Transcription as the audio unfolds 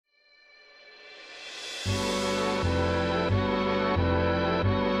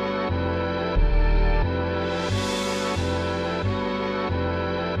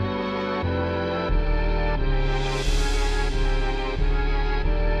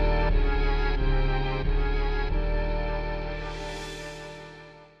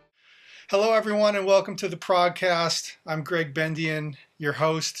Hello, everyone, and welcome to the ProgCast. I'm Gregg Bendian, your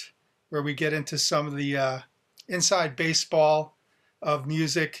host, where we get into some of the inside baseball of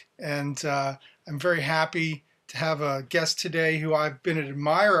music. And I'm very happy to have a guest today who I've been an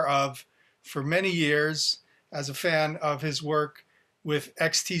admirer of for many years as a fan of his work with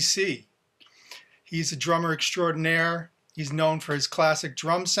XTC. He's a drummer extraordinaire. He's known for his classic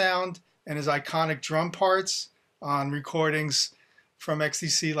drum sound and his iconic drum parts on recordings from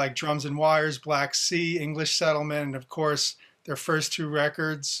XTC like Drums and Wires, Black Sea, English Settlement, and of course their first two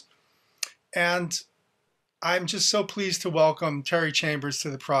records. And I'm just so pleased to welcome Terry Chambers to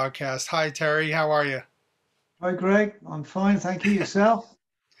the ProgCast. Hi Terry, how are you? Hi Greg, I'm fine, thank you. Yourself?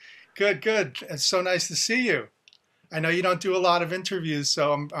 Good, good. It's so nice to see you. I know you don't do a lot of interviews,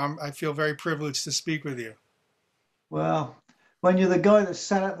 so I feel very privileged to speak with you. Well, when you're the guy that's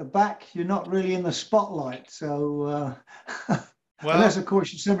sat at the back, you're not really in the spotlight. So, Well, unless of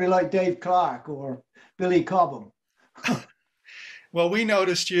course you're somebody like Dave Clark or Billy Cobham. well, we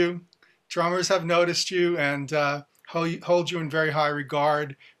noticed you. Drummers have noticed you and hold you in very high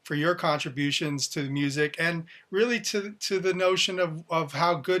regard for your contributions to the music and really to the notion of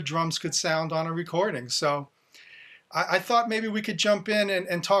how good drums could sound on a recording. So I thought maybe we could jump in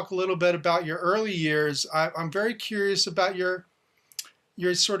and talk a little bit about your early years. I'm very curious about your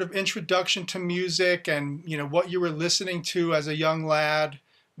sort of introduction to music and what you were listening to as a young lad,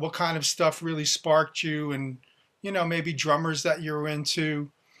 what kind of stuff really sparked you, and maybe drummers that you were into.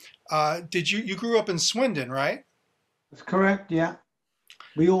 Did you grew up in Swindon, right? That's correct, yeah.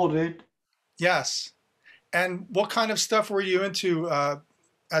 We all did. Yes. And what kind of stuff were you into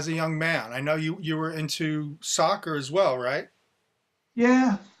as a young man? I know you were into soccer as well, right?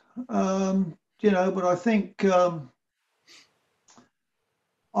 Yeah, but I think,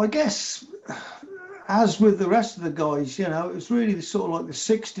 I guess, as with the rest of the guys, it was really the sort of like the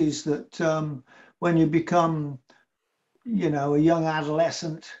 60s that when you become, a young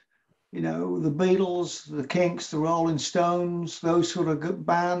adolescent, the Beatles, the Kinks, the Rolling Stones, those sort of good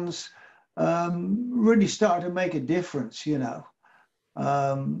bands really started to make a difference.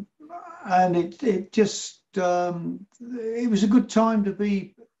 Um, and it just, it was a good time to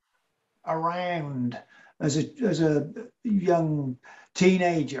be around as a young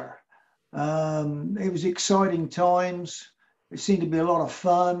teenager. It was exciting times. It seemed to be a lot of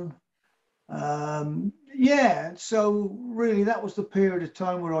fun. Yeah, so really that was the period of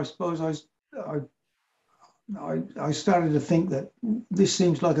time where I suppose I started to think that this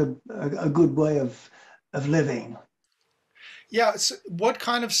seems like a good way of living. Yeah. So what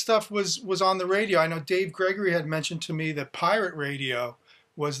kind of stuff was on the radio? I know Dave Gregory had mentioned to me that pirate radio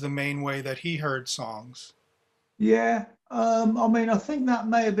was the main way that he heard songs. Yeah, I mean, I think that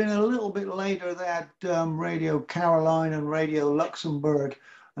may have been a little bit later. They had Radio Caroline and Radio Luxembourg,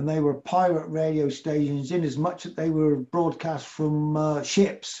 and they were pirate radio stations in as much that they were broadcast from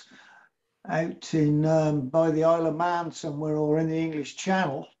ships out in by the Isle of Man somewhere or in the English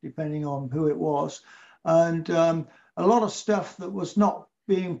Channel, depending on who it was. And a lot of stuff that was not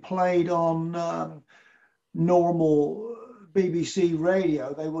being played on normal BBC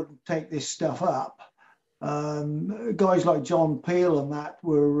radio, they wouldn't take this stuff up. Guys like John Peel and that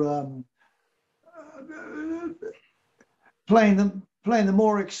were playing the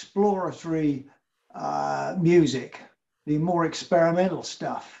more exploratory music, the more experimental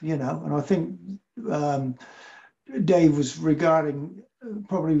stuff. And I think um, Dave was regarding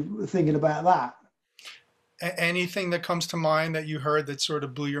probably thinking about that. Anything that comes to mind that you heard that sort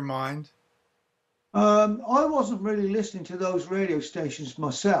of blew your mind? I wasn't really listening to those radio stations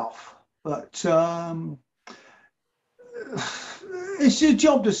myself, but it's your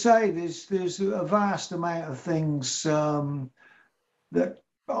job to say there's a vast amount of things that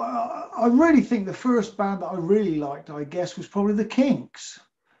I really think the first band that I really liked, I guess, was probably the Kinks.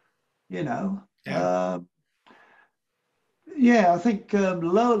 You know, Yeah. uh, yeah, I think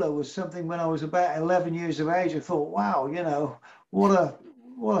Lola was something when I was about 11 years of age. I thought, wow, what a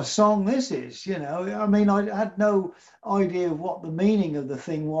what a song this is. I mean, I had no idea of what the meaning of the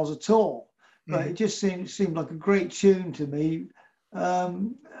thing was at all, but Mhm. it just seemed like a great tune to me,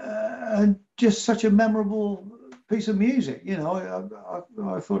 and just such a memorable piece of music. I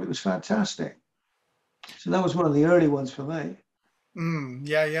thought it was fantastic. So that was one of the early ones for me.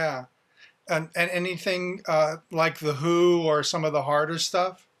 Yeah, yeah. And anything like The Who or some of the harder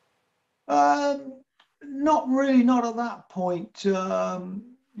stuff? Not really, not at that point.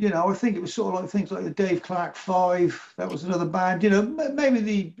 I think it was sort of like things like the Dave Clark Five. That was another band.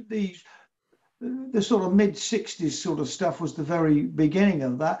 Maybe the sort of mid '60s sort of stuff was the very beginning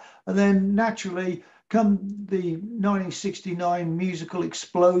of that, and then naturally come the 1969 musical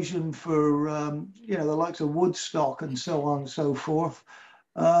explosion for, you know, the likes of Woodstock and so on and so forth,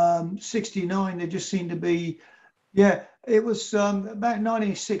 69, there just seemed to be, yeah, it was about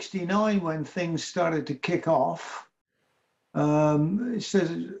 1969 when things started to kick off. It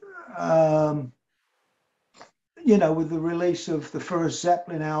says, you know, with the release of the first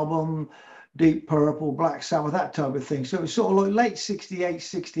Zeppelin album, Deep Purple, Black Sabbath, that type of thing. So it was sort of like late 68,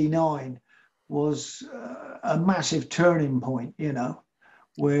 69 was a massive turning point, you know,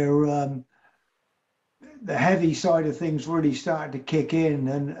 where the heavy side of things really started to kick in.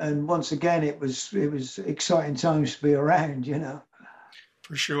 And once again, it was exciting times to be around, you know.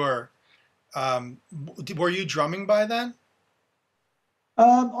 For sure. Were you drumming by then?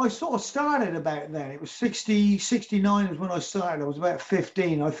 I sort of started about then. It was 60, 69 was when I started. I was about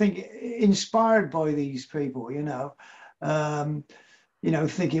 15. I think inspired by these people, you know,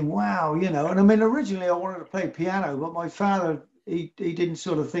 thinking, wow, you know. And I mean, originally I wanted to play piano, but my father, he didn't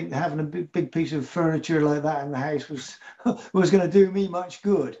sort of think having a big piece of furniture like that in the house was going to do me much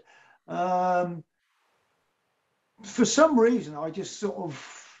good. For some reason, I just sort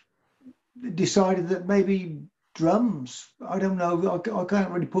of decided that maybe drums, I don't know, I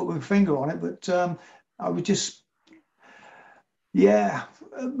can't really put my finger on it, but I was just, yeah,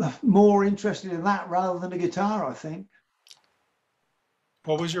 more interested in that rather than the guitar, I think.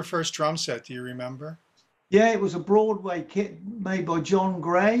 What was your first drum set? Do you remember? Yeah, it was a Broadway kit made by John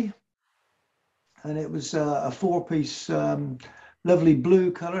Gray, and it was a four-piece, lovely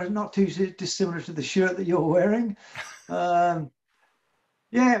blue color, not too dissimilar to the shirt that you're wearing. Yeah,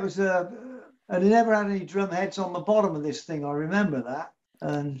 it was and it never had any drum heads on the bottom of this thing. I remember that.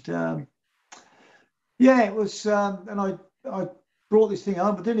 And yeah, it was, and I brought this thing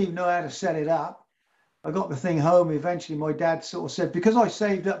home, but didn't even know how to set it up. I got the thing home. Eventually, my dad sort of said, because I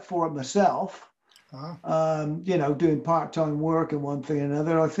saved up for it myself, you know, doing part-time work and one thing and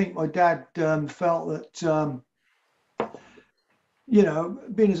another, I think my dad felt that, you know,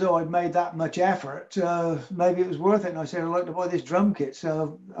 being as though I'd made that much effort, maybe it was worth it. And I said, I'd like to buy this drum kit.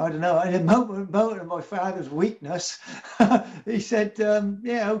 So I don't know. And in a moment of my father's weakness, he said,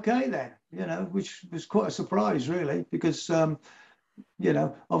 yeah, okay then, you know, which was quite a surprise, really, because, you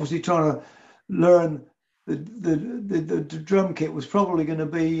know, obviously trying to learn the drum kit was probably going to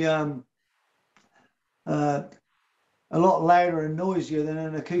be a lot louder and noisier than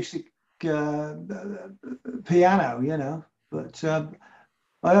an acoustic piano, you know. But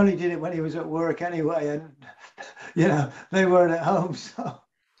I only did it when he was at work anyway, and you know, they weren't at home. So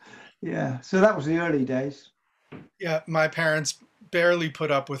yeah, so that was the early days. Yeah, my parents barely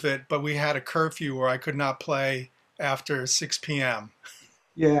put up with it, but we had a curfew where I could not play after 6 p.m.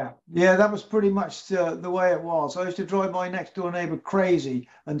 Yeah, that was pretty much the way it was. I used to drive my next door neighbor crazy,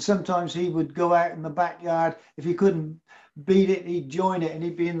 and sometimes he would go out in the backyard. If he couldn't beat it, he'd join it, and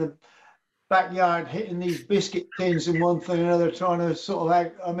he'd be in the backyard hitting these biscuit tins and one thing and another, trying to sort of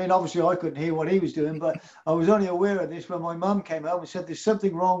act. I mean, obviously I couldn't hear what he was doing, but I was only aware of this when my mum came home and said, there's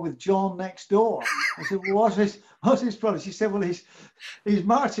something wrong with John next door. I said, well, what's his problem? She said, well, he's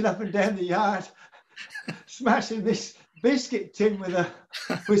marching up and down the yard, smashing this biscuit tin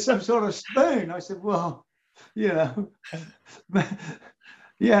with some sort of spoon. I said, well, you know,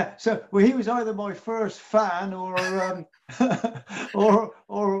 yeah. So well, he was either my first fan or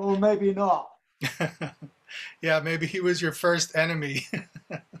or maybe not. Yeah, maybe he was your first enemy.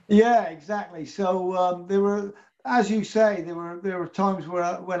 Yeah, exactly. So there were, as you say, there were times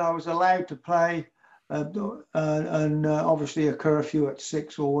when I was allowed to play, and obviously a curfew at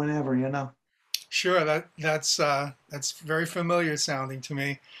 6 or whenever, you know. Sure, that's very familiar sounding to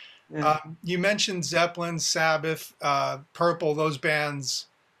me. Yeah. You mentioned Zeppelin, Sabbath, Purple, those bands,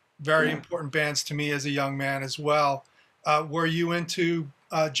 very important bands to me as a young man as well. Were you into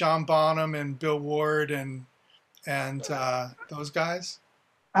John Bonham and Bill Ward and those guys?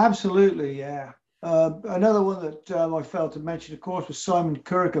 Absolutely, yeah. Another one that I failed to mention, of course, was Simon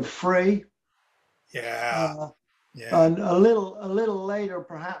Kirke of Free. Yeah. And a little later,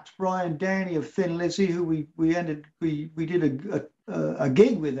 perhaps Brian Downey of Thin Lizzy, who we did a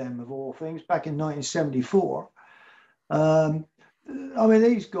gig with them of all things back in 1974. I mean,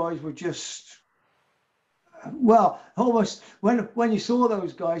 these guys were just, well, almost when you saw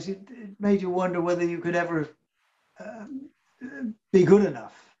those guys, it made you wonder whether you could ever be good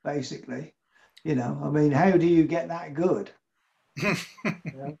enough, basically. You know, I mean, how do you get that good? You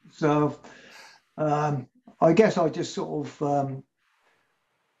know? So I guess I just sort of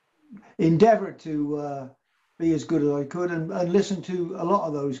endeavored to be as good as I could and listen to a lot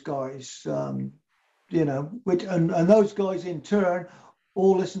of those guys, you know, which and those guys in turn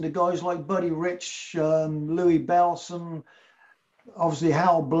all listened to guys like Buddy Rich, Louis Bellson, obviously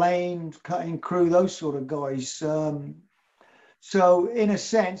Hal Blaine, Cutting Crew, those sort of guys. So in a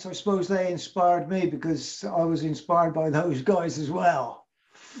sense, I suppose they inspired me because I was inspired by those guys as well.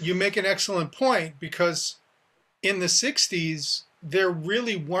 You make an excellent point, because in the 60s, there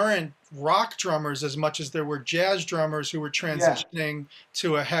really weren't rock drummers as much as there were jazz drummers who were transitioning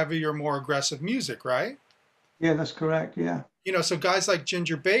to a heavier, more aggressive music, right? Yeah, that's correct. Yeah. You know, so guys like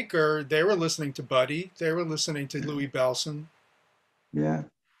Ginger Baker, they were listening to Buddy, they were listening to Louis Bellson. Yeah.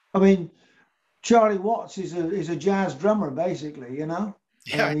 I mean, Charlie Watts is a jazz drummer, basically, you know,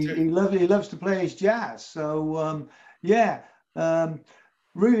 Yeah, and he loves to play his jazz. So yeah,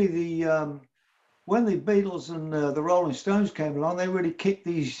 really when the Beatles and the Rolling Stones came along, they really kicked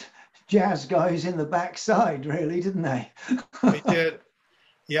these jazz guys in the backside, really, didn't they? they did.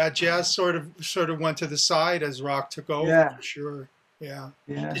 Yeah, jazz sort of went to the side as rock took over, Yeah. for sure. Yeah.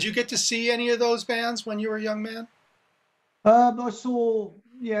 Yeah. Did you get to see any of those bands when you were a young man? I saw,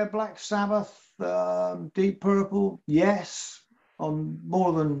 yeah, Black Sabbath, Deep Purple, yes, on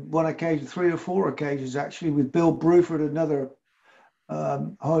more than one occasion, 3 or 4 occasions actually, with Bill Bruford, another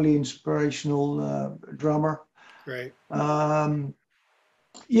highly inspirational drummer. Great.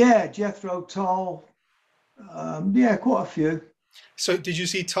 Yeah, Jethro Tull, yeah, quite a few. So did you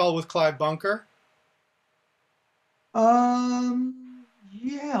see Tull with Clive Bunker?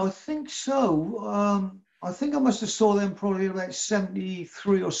 Yeah, I think so. I think I must have saw them probably about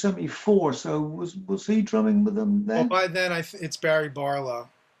 73 or 74. So was he drumming with them Well, then? by then it's Barry Barlow.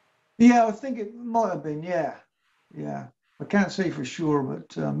 Yeah, I think it might have been. Yeah, yeah. I can't say for sure, but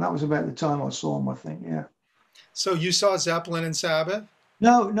that was about the time I saw him, I think. Yeah. So you saw Zeppelin and Sabbath?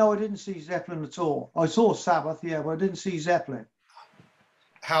 No, I didn't see Zeppelin at all. I saw Sabbath, yeah, but I didn't see Zeppelin.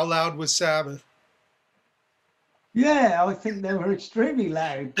 How loud was Sabbath? Yeah, I think they were extremely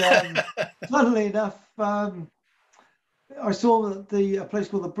loud. Funnily enough, I saw a place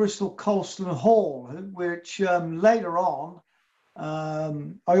called the Bristol Colston Hall, which later on,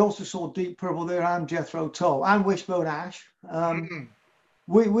 I also saw Deep Purple there and Jethro Tull and Wishbone Ash.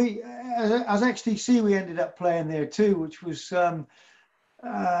 We as XTC we ended up playing there too, which was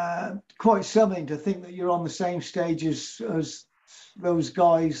quite something to think that you're on the same stage as those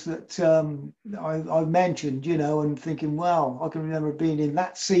guys that I mentioned, you know, and thinking, wow, I can remember being in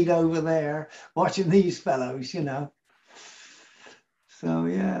that seat over there watching these fellows, you know. So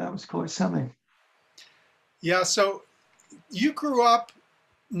yeah, that was quite something. Yeah, so you grew up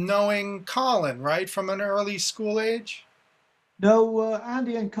knowing Colin, right, from an early school age? No,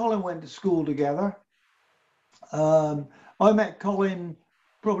 Andy and Colin went to school together. I met Colin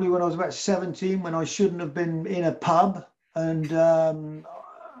probably when I was about 17, when I shouldn't have been in a pub, and I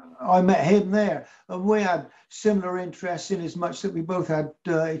met him there. And we had similar interests in as much that we both had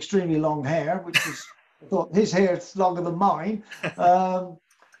extremely long hair, which was, I thought his hair's longer than mine.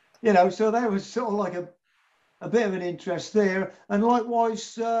 You know, so there was sort of like a bit of an interest there. And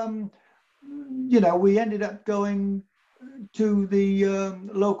likewise, you know, we ended up going to the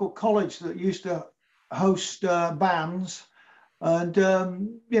local college that used to host bands, and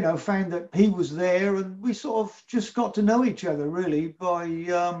you know, found that he was there, and we sort of just got to know each other really by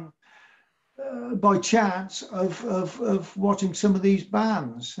chance of watching some of these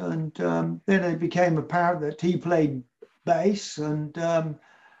bands, and then it became apparent that he played bass and I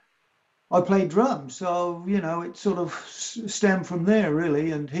played drums, so you know, it sort of stemmed from there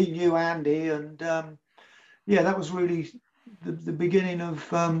really, and he knew Andy, and yeah, that was really the beginning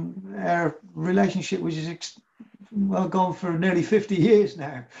of our relationship, which is well gone for nearly 50 years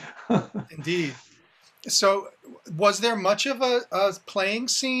now. Indeed. So was there much of a playing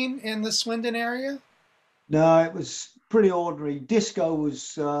scene in the Swindon area? No, it was pretty ordinary. Disco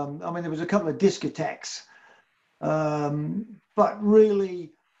was, I mean, there was a couple of discotheques, but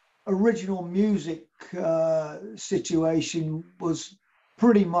really original music situation was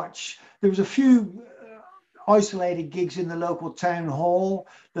pretty much, there was a few isolated gigs in the local town hall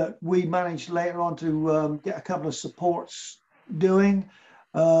that we managed later on to get a couple of supports doing,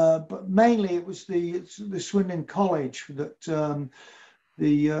 but mainly it was the Swindon College that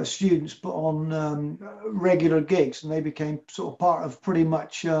the students put on regular gigs, and they became sort of part of pretty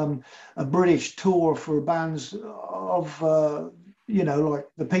much a British tour for bands of you know, like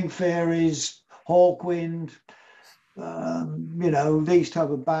the Pink Fairies, Hawkwind, you know, these type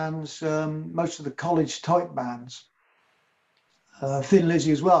of bands, most of the college type bands. Thin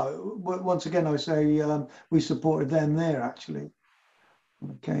Lizzy as well. Once again, I say we supported them there actually on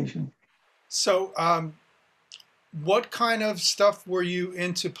occasion. So what kind of stuff were you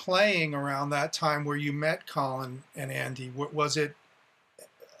into playing around that time where you met Colin and Andy? Was it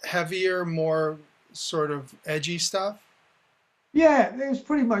heavier, more sort of edgy stuff? Yeah, it was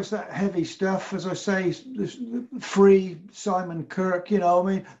pretty much that heavy stuff, as I say, free Simon Kirke, I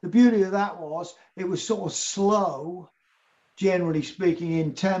mean, the beauty of that was it was sort of slow, generally speaking,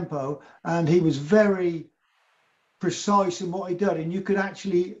 in tempo, and he was very precise in what he did, and you could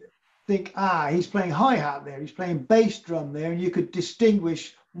actually think, he's playing hi-hat there, he's playing bass drum there, and you could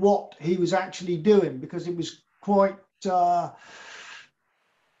distinguish what he was actually doing because it was quite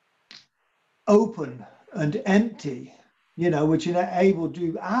open and empty, which enabled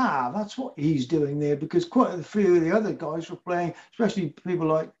you, that's what he's doing there, because quite a few of the other guys were playing, especially people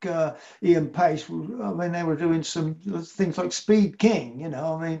like Ian Pace, I mean, they were doing some things like Speed King,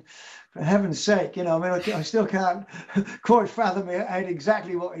 I mean, for heaven's sake, I mean, I still can't quite fathom out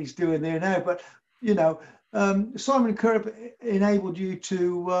exactly what he's doing there now, but, Simon Kirke enabled you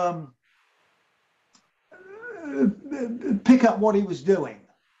to pick up what he was doing,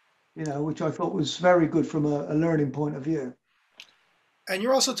 which I thought was very good from a learning point of view. And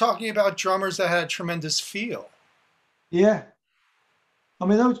you're also talking about drummers that had tremendous feel. Yeah. I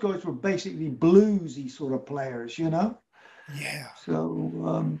mean, those guys were basically bluesy sort of players, Yeah.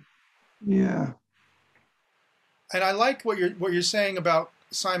 So, yeah. And I like what you're saying about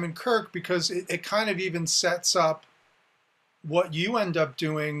Simon Kirke, because it kind of even sets up what you end up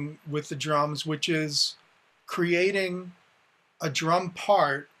doing with the drums, which is creating a drum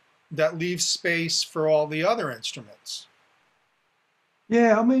part that leaves space for all the other instruments.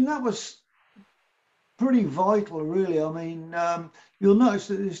 Yeah, I mean, that was pretty vital, really. I mean, you'll notice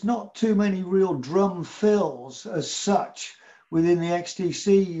that there's not too many real drum fills as such within the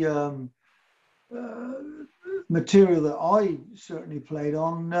XTC material that I certainly played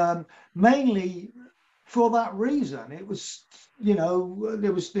on, mainly for that reason. It was,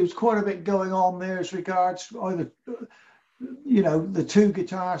 there was quite a bit going on there as regards either the two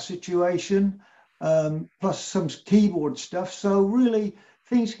guitar situation, plus some keyboard stuff. So really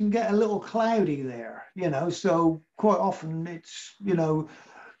things can get a little cloudy there, so quite often it's,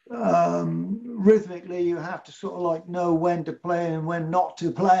 rhythmically you have to sort of like know when to play and when not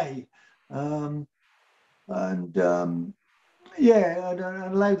to play. And allow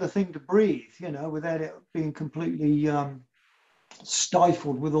the thing to breathe, without it being completely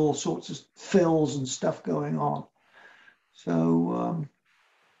stifled with all sorts of fills and stuff going on. So,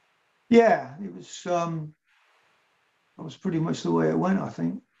 it was that was pretty much the way it went, I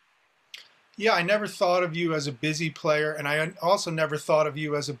think. Yeah, I never thought of you as a busy player, and I also never thought of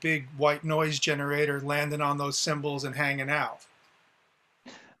you as a big white noise generator landing on those cymbals and hanging out.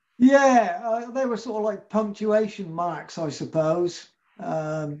 Yeah, they were sort of like punctuation marks, I suppose,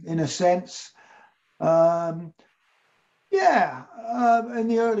 in a sense. In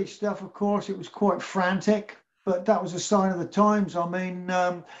the early stuff, of course, it was quite frantic, but that was a sign of the times. I mean,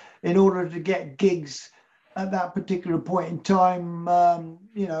 in order to get gigs at that particular point in time,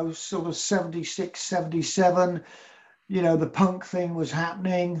 sort of 76, 77, the punk thing was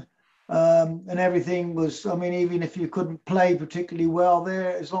happening. And everything was, I mean, even if you couldn't play particularly well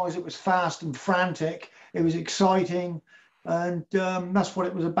there, as long as it was fast and frantic, it was exciting. And that's what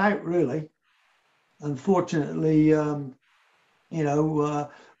it was about, really. Unfortunately,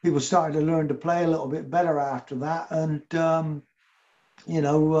 people started to learn to play a little bit better after that. And,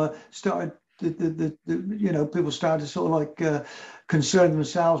 started, people started to sort of like concern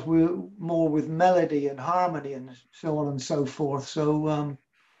themselves more with melody and harmony and so on and so forth. So,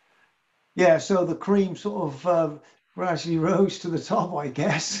 so the cream sort of gradually rose to the top, I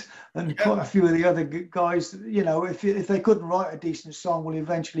guess, and quite a few of the other guys, if they couldn't write a decent song, well,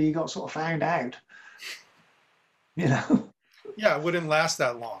 eventually you got sort of found out, Yeah, it wouldn't last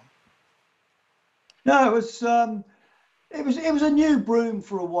that long. No, it was a new broom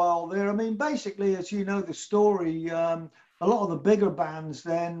for a while there. I mean, basically, as you know the story, a lot of the bigger bands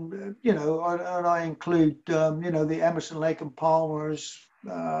then, and I include, the Emerson, Lake and Palmers,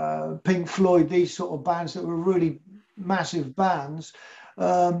 Pink Floyd, these sort of bands that were really massive bands,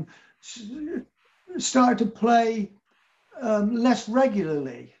 started to play less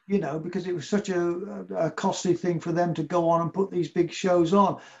regularly, because it was such a costly thing for them to go on and put these big shows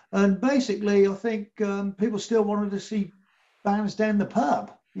on. And basically, I think people still wanted to see bands down the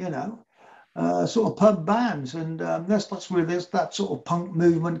pub, sort of pub bands. And that's where that sort of punk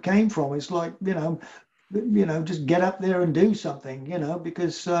movement came from. It's like, just get up there and do something,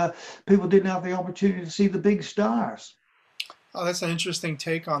 because people didn't have the opportunity to see the big stars. Oh, that's an interesting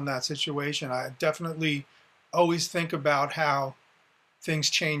take on that situation. I definitely always think about how things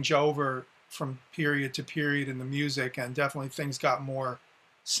change over from period to period in the music, and definitely things got more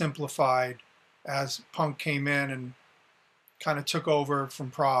simplified as punk came in and kind of took over from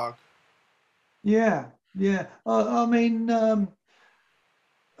Prague. Yeah, yeah. I mean,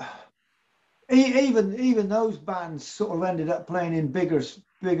 even those bands sort of ended up playing in bigger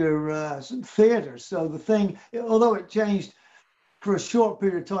theaters. So the thing, although it changed for a short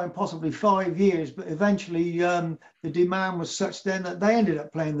period of time, possibly 5 years, but eventually the demand was such then that they ended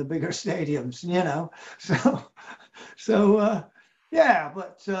up playing the bigger stadiums, you know. So yeah,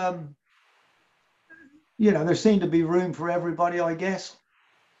 but you know, there seemed to be room for everybody, I guess.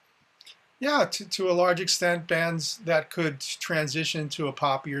 Yeah, to a large extent, bands that could transition to a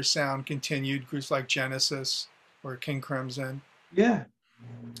poppier sound continued, groups like Genesis or King Crimson. Yeah.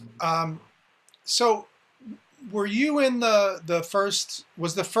 So were you in the first,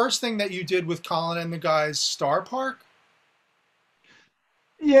 was the first thing that you did with Colin and the guys Star Park?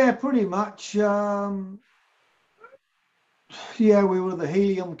 Yeah, pretty much. Yeah, we were the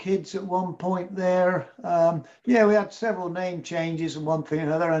Helium Kids at one point there. Yeah, we had several name changes and one thing and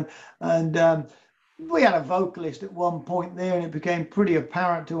another, and we had a vocalist at one point there, and it became pretty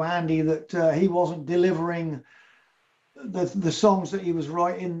apparent to Andy that he wasn't delivering the songs that he was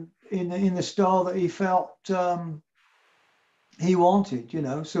writing in the style that he felt he wanted, you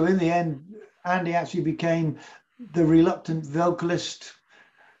know. So in the end, Andy actually became the reluctant vocalist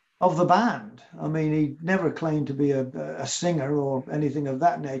of the band. I mean, he never claimed to be a singer or anything of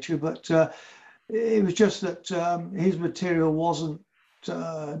that nature, but it was just that his material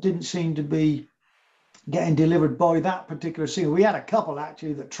didn't seem to be getting delivered by that particular singer. We had a couple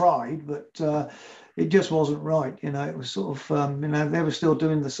actually that tried, but it just wasn't right. You know, it was sort of, you know, they were still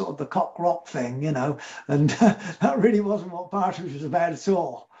doing the sort of the cock rock thing, you know, and that really wasn't what Paterson was about at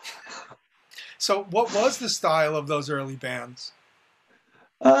all. So what was the style of those early bands?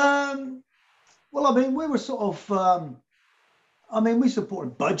 Well, I mean, we were sort of, I mean, we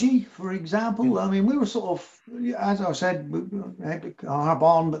supported Budgie, for example. I mean, we were sort of, as I said, we had to harp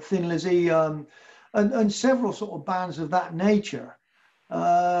on, but Thin Lizzy, and several sort of bands of that nature.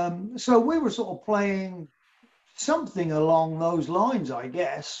 So we were sort of playing something along those lines, I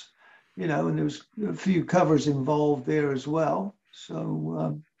guess, you know, and there was a few covers involved there as well.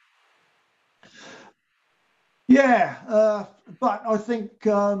 So, yeah, but I think,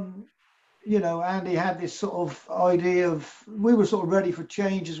 you know, Andy had this sort of idea of, we were sort of ready for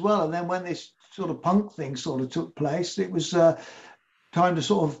change as well. And then when this sort of punk thing sort of took place, it was time to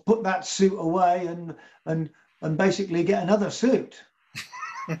sort of put that suit away and basically get another suit,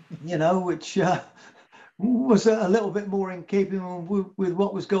 you know, which was a little bit more in keeping with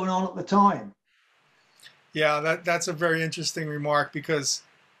what was going on at the time. Yeah, that's a very interesting remark because,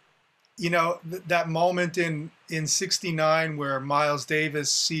 you know, that moment in '69 where Miles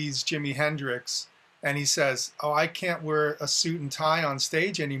Davis sees Jimi Hendrix and he says, "Oh, I can't wear a suit and tie on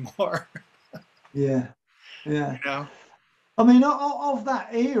stage anymore." Yeah, yeah. You know? I mean, of that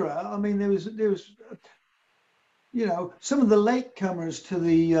era, I mean, there was, you know, some of the latecomers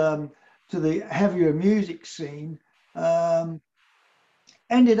to the heavier music scene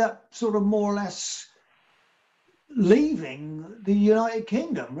ended up sort of more or less leaving the United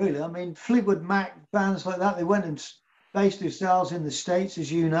Kingdom, really. I mean, Fleetwood Mac, bands like that, they went and based themselves in the States,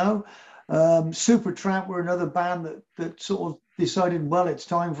 as you know. Supertramp were another band that sort of decided, well, it's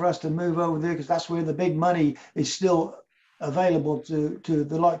time for us to move over there because that's where the big money is still available to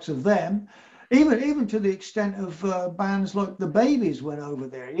the likes of them. Even to the extent of bands like the Babies went over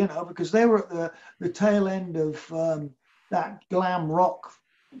there, you know, because they were at the tail end of that glam rock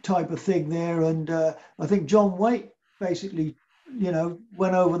type of thing there. And I think John Waite basically, you know,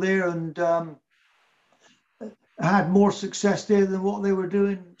 went over there and had more success there than what they were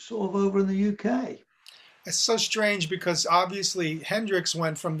doing sort of over in the UK. It's so strange because obviously Hendrix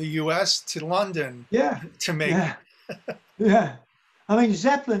went from the US to London Yeah, to make. yeah, yeah. I mean,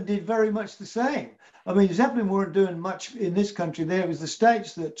 Zeppelin did very much the same. I mean, Zeppelin weren't doing much in this country. There was the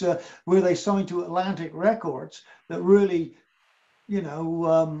States that where they signed to Atlantic Records that really, you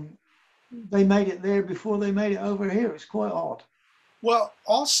know, they made it there before they made it over here. It's quite odd. Well,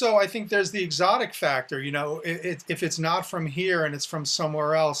 also, I think there's the exotic factor. You know, if it's not from here and it's from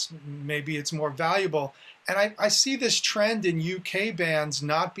somewhere else, maybe it's more valuable. And I see this trend in UK bands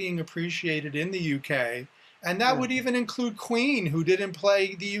not being appreciated in the UK. And that would even include Queen, who didn't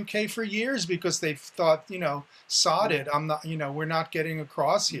play the UK for years because they thought, you know, sod it. I'm not, you know, we're not getting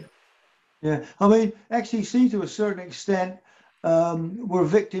across here. Yeah, I mean, XTC to a certain extent were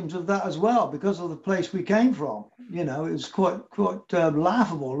victims of that as well because of the place we came from. You know, it was quite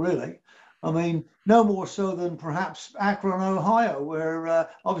laughable, really. I mean, no more so than perhaps Akron, Ohio, where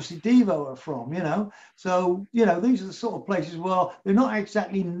obviously Devo are from, you know. So, you know, these are the sort of places, well, they're not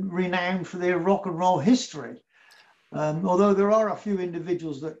exactly renowned for their rock and roll history. Although there are a few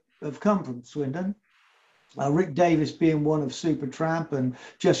individuals that have come from Swindon. Rick Davis being one of Supertramp and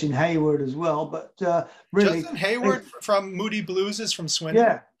Justin Hayward as well. But really, Justin Hayward from Moody Blues is from Swindon.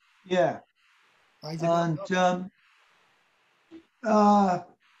 Yeah, yeah. I did not know that.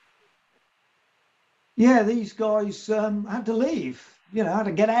 Yeah, these guys had to leave. Had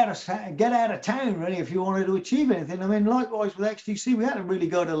to get out of town really if you wanted to achieve anything. I mean, likewise with XTC, we had to really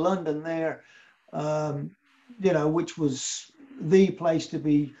go to London there, which was the place to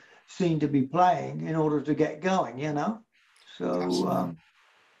be seen to be playing in order to get going. So.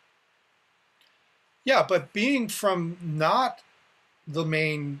 Yeah, but being from not the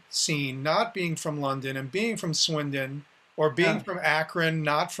main scene, not being from London and being from Swindon, or being from Akron,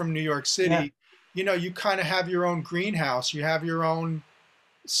 not from New York City, you kind of have your own greenhouse. You have your own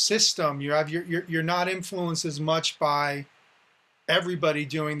system. You have you're not influenced as much by everybody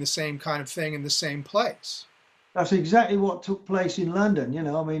doing the same kind of thing in the same place. That's exactly what took place in London.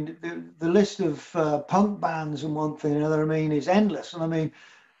 I mean, the list of punk bands and one thing and another, I mean, is endless. And I mean,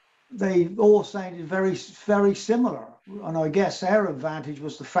 they all sounded very, very similar. And I guess our advantage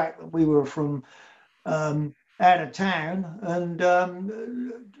was the fact that we were from out of town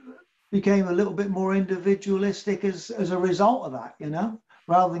and became a little bit more individualistic as a result of that,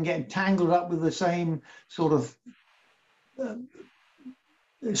 rather than getting tangled up with the same sort of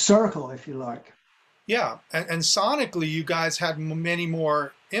circle, if you like. Yeah, and sonically, you guys had many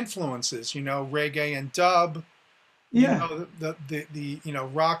more influences, reggae and dub, the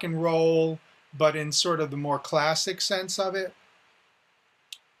rock and roll, but in sort of the more classic sense of it.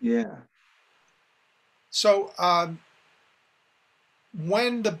 Yeah. So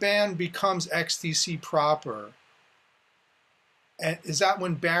when the band becomes XTC proper, is that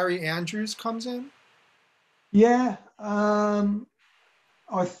when Barry Andrews comes in? Yeah.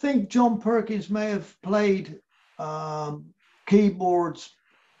 I think John Perkins may have played keyboards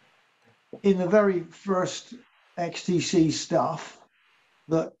in the very first XTC stuff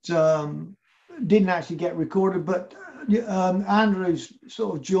that didn't actually get recorded, but Andrews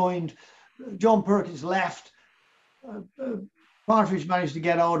sort of joined. John Perkins left. Partridge managed to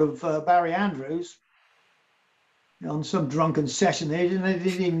get hold of Barry Andrews on some drunken session. They didn't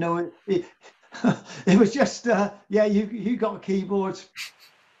even know it. It was just, you got keyboards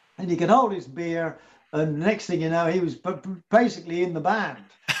and you could hold his beer. And the next thing you know, he was basically in the band.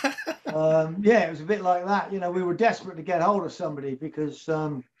 It was a bit like that. We were desperate to get hold of somebody because,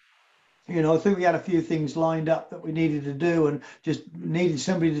 I think we had a few things lined up that we needed to do and just needed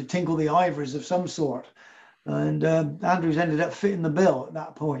somebody to tinkle the ivories of some sort. And Andrews ended up fitting the bill at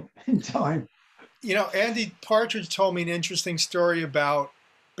that point in time. Andy Partridge told me an interesting story about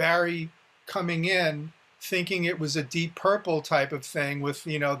Barry coming in thinking it was a Deep Purple type of thing with,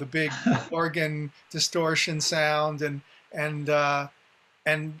 the big organ distortion sound and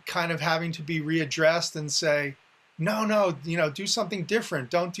kind of having to be readdressed and say, no, do something different.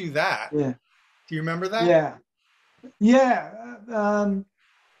 Don't do that. Yeah. Do you remember that? Yeah.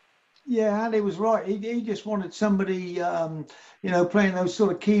 Yeah. Andy was right. He just wanted somebody, playing those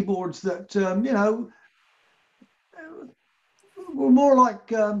sort of keyboards that, were more like,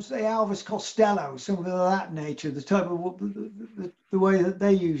 say, Elvis Costello, something of that nature, the type of the way that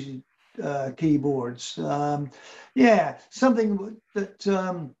they use keyboards. Something that,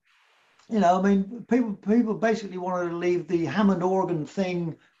 people basically wanted to leave the Hammond organ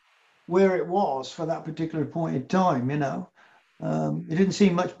thing where it was for that particular point in time, It didn't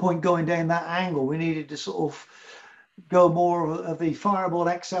seem much point going down that angle. We needed to sort of go more of the Fireball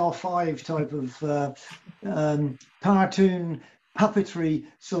XL5 type of cartoon puppetry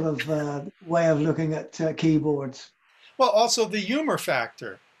sort of way of looking at keyboards. Well, also the humor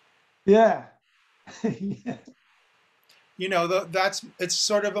factor. Yeah. It's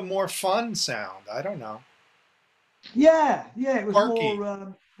sort of a more fun sound. I don't know. Yeah, it was Quirky.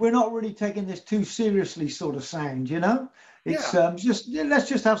 More. We're not really taking this too seriously, sort of sound. It's let's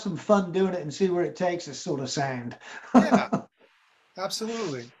just have some fun doing it and see where it takes us, sort of sound. Yeah,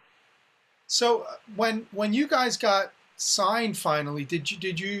 absolutely. So when you guys got signed finally,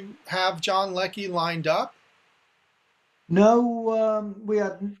 did you have John Leckie lined up? No, we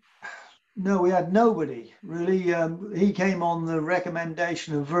had nobody really. He came on the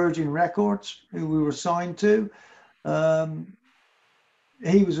recommendation of Virgin Records, who we were signed to.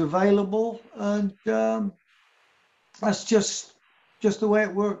 He was available, and that's just the way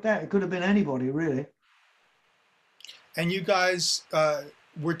it worked out. It could have been anybody, really. And you guys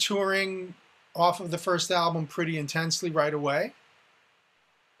were touring off of the first album pretty intensely right away?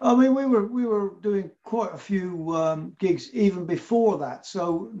 I mean, we were doing quite a few gigs even before that.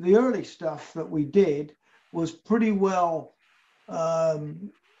 So the early stuff that we did was pretty well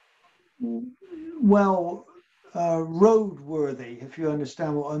roadworthy, if you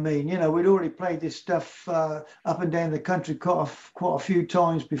understand what I mean. You know, we'd already played this stuff up and down the country quite a few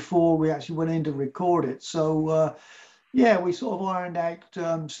times before we actually went in to record it. So yeah, we sort of ironed out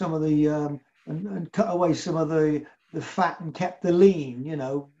some of the and cut away some of the fat and kept the lean. You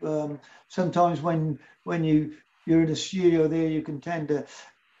know, sometimes when you're in a studio there, you can tend to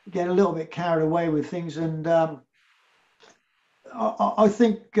get a little bit carried away with things, and I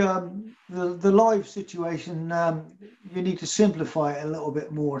think the live situation, you need to simplify it a little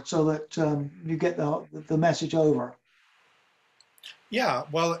bit more so that you get the message over. Yeah,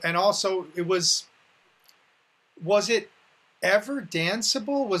 well, and also was it ever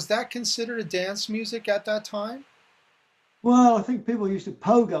danceable? Was that considered a dance music at that time? Well, I think people used to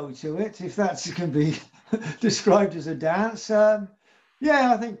pogo to it, if that can be described as a dance.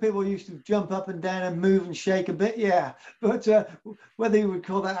 Yeah, I think people used to jump up and down and move and shake a bit, yeah. But whether you would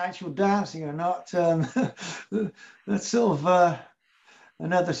call that actual dancing or not, that's sort of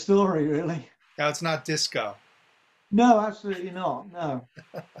another story, really. Yeah, it's not disco. No, absolutely not, no.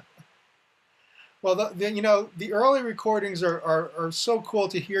 Well, you know, the early recordings are so cool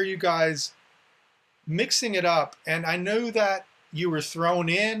to hear you guys mixing it up. And I know that you were thrown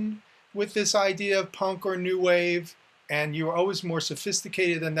in with this idea of punk or new wave, and you were always more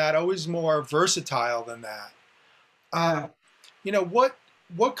sophisticated than that, always more versatile than that. You know, what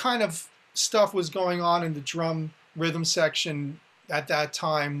kind of stuff was going on in the drum rhythm section at that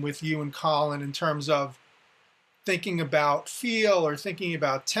time with you and Colin in terms of thinking about feel or thinking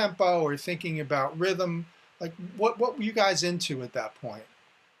about tempo or thinking about rhythm? Like, what were you guys into at that point?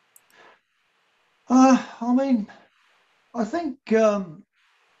 I mean, I think, yeah,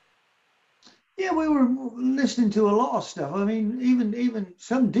 we were listening to a lot of stuff. I mean, even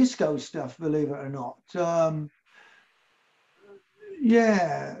some disco stuff, believe it or not.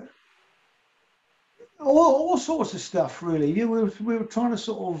 Yeah, all sorts of stuff, really. Yeah, we were trying to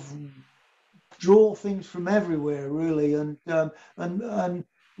sort of draw things from everywhere, really, and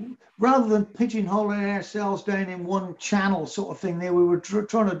rather than pigeonholing ourselves down in one channel sort of thing, there we were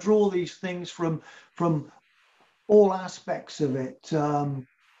trying to draw these things from all aspects of it.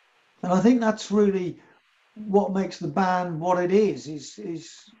 And I think that's really what makes the band what it is,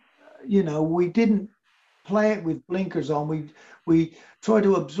 you know, we didn't play it with blinkers on. We try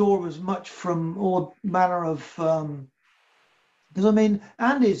to absorb as much from all manner of, because I mean,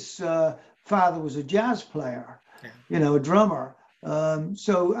 Andy's father was a jazz player, you know, a drummer.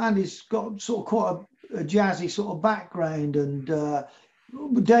 So Andy's got sort of quite a jazzy sort of background, and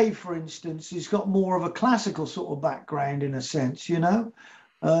Dave, for instance, he's got more of a classical sort of background in a sense, you know.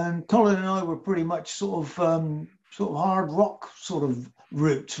 And Colin and I were pretty much sort of hard rock sort of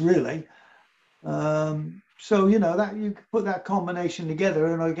roots, really. So you know that you put that combination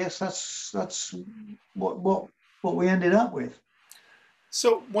together, and I guess that's what we ended up with.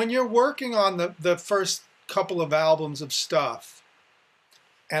 So when you're working on the first couple of albums of stuff,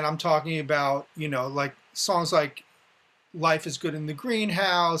 and I'm talking about, you know, like songs like Life is Good in the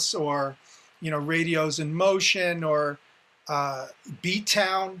Greenhouse, or, you know, Radio's in Motion, or Beat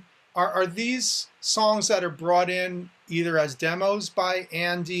Town, are these songs that are brought in either as demos by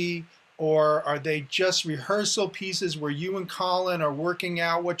Andy, or are they just rehearsal pieces where you and Colin are working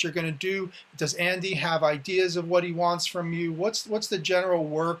out what you're going to do? Does Andy have ideas of what he wants from you? What's the general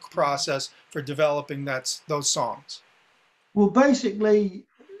work process for developing those songs? Well, basically,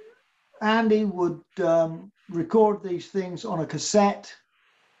 Andy would record these things on a cassette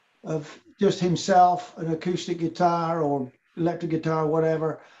of just himself, an acoustic guitar or electric guitar,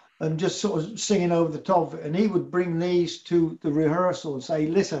 whatever, and just sort of singing over the top of it. And he would bring these to the rehearsal and say,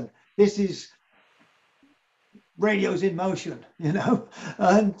 listen, this is Radio's in Motion, you know.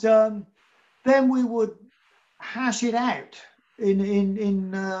 And then we would hash it out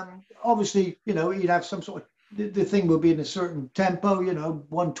in obviously, you know, you'd have some sort of, the thing would be in a certain tempo, you know,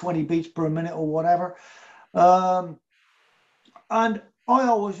 120 beats per minute or whatever. And I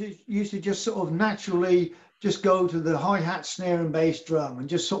always used to just sort of naturally just go to the hi-hat, snare and bass drum and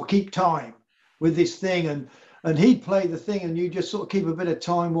just sort of keep time with this thing. And he'd play the thing and you just sort of keep a bit of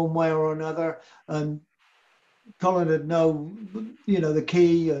time one way or another. And Colin would know, you know, the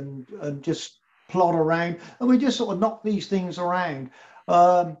key and just plod around. And we just sort of knock these things around.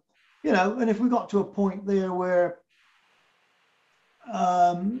 You know, and if we got to a point there where,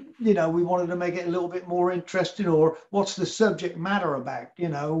 you know, we wanted to make it a little bit more interesting, or what's the subject matter about, you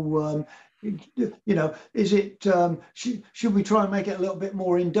know, is it, should we try and make it a little bit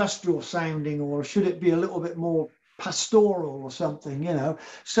more industrial sounding, or should it be a little bit more pastoral or something, you know?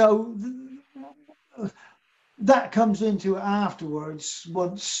 So that comes into it afterwards,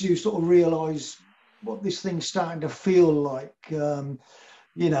 once you sort of realize what this thing's starting to feel like. Does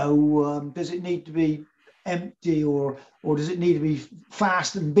it need to be empty, or does it need to be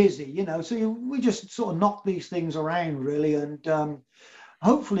fast and busy? So we just sort of knock these things around, really, and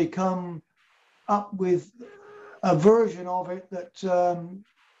hopefully come up with a version of it that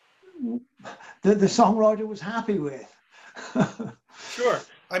the songwriter was happy with. Sure.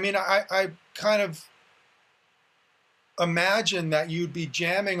 I mean, I kind of imagine that you'd be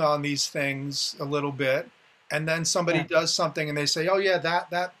jamming on these things a little bit, and then somebody does something and they say, oh yeah,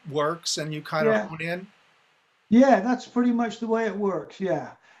 that works, and you kind of hone in. Yeah, that's pretty much the way it works.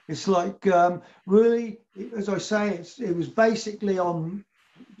 Yeah, it's like really, as I say, it was basically on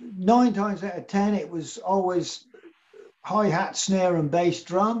 9 times out of 10, it was always hi-hat, snare, and bass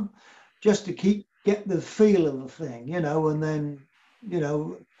drum, just to get the feel of the thing, and then,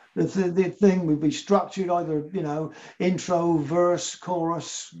 the thing would be structured either, intro, verse,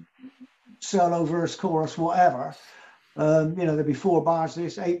 chorus, solo, verse, chorus, whatever. There'd be 4 bars of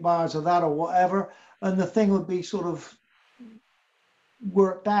this, 8 bars of that, or whatever, and the thing would be sort of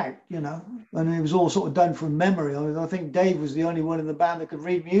worked out, and it was all sort of done from memory. I think Dave was the only one in the band that could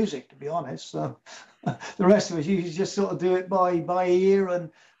read music, to be honest. So the rest of us usually just sort of do it by ear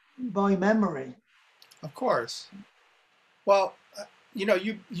and by memory. Of course. Well,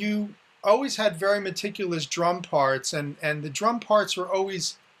 you always had very meticulous drum parts, and the drum parts were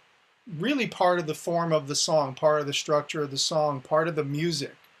always really part of the form of the song, part of the structure of the song, part of the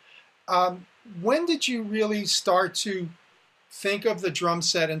music. When did you really start to think of the drum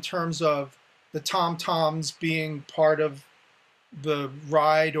set in terms of the tom-toms being part of the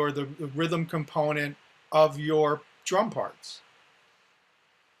ride or the rhythm component of your drum parts?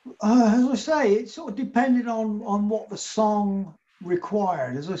 As I say, it sort of depended on what the song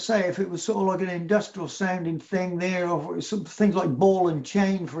required. As I say, if it was sort of like an industrial sounding thing there, or if it was some things like ball and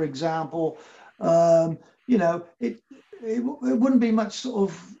chain, for example, it wouldn't be much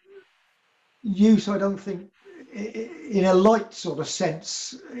sort of use, I don't think, in a light sort of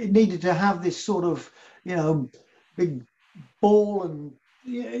sense. It needed to have this sort of, big ball, and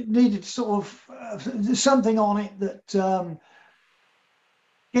it needed sort of something on it that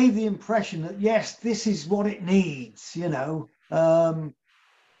gave the impression that, yes, this is what it needs, and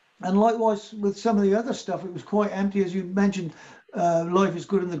likewise with some of the other stuff, it was quite empty, as you mentioned. Life is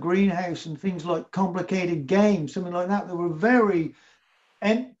Good in the Greenhouse and things like Complicated Games, something like that. They were very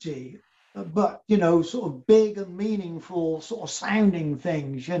empty, but sort of big and meaningful sort of sounding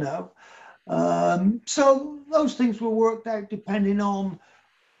things, so those things were worked out depending on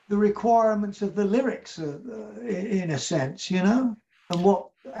the requirements of the lyrics, in a sense, and what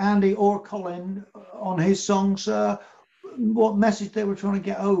Andy or Colin on his songs, what message they were trying to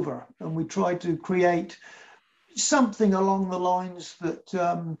get over. And we tried to create something along the lines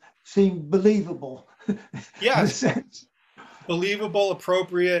that seemed believable. Yes. Believable,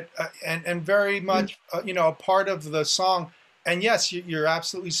 appropriate, and very much, a part of the song. And yes, you're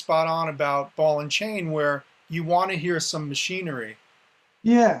absolutely spot on about Ball and Chain, where you want to hear some machinery.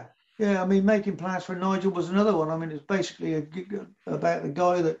 Yeah. I mean, Making Plans for Nigel was another one. I mean, it's basically about the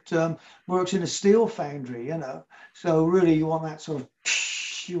guy that works in a steel foundry, So really, you want that sort of,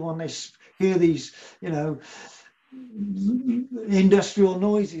 you want to hear these, industrial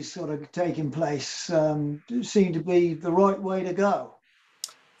noises sort of taking place. Seem to be the right way to go.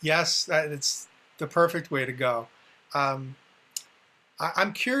 Yes, it's the perfect way to go. I'm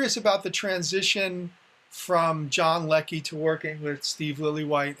curious about the transition from John Leckie to working with Steve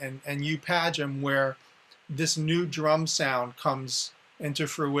Lillywhite and Hugh Padgham, where this new drum sound comes into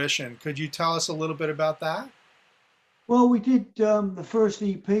fruition. Could you tell us a little bit about that? Well, we did the first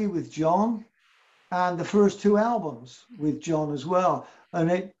EP with John, and the first 2 albums with John as well.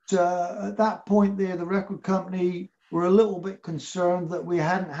 And at that point there, the record company were a little bit concerned that we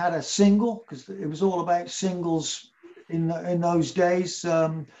hadn't had a single, because it was all about singles in those days.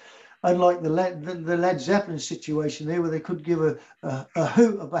 Unlike the Led Zeppelin situation there, where they could give a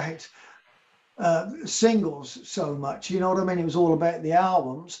hoot about singles so much, you know what I mean? It was all about the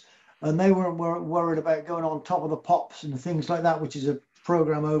albums, and they weren't worried about going on Top of the Pops and things like that, which is a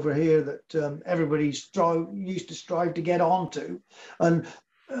program over here that everybody used to strive to get onto, and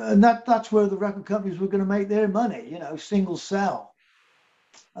that's where the record companies were going to make their money, single sell.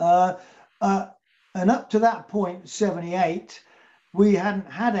 And up to that point, 78, we hadn't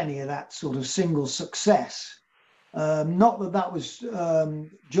had any of that sort of single success. Not that was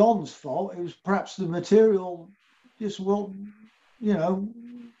John's fault. It was perhaps the material just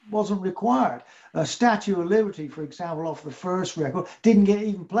wasn't required. Statue of Liberty, for example, off the first record, didn't get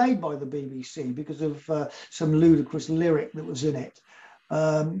even played by the BBC because of some ludicrous lyric that was in it.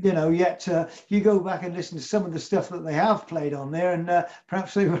 Yet you go back and listen to some of the stuff that they have played on there, and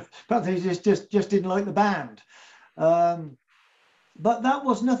perhaps they just didn't like the band. But that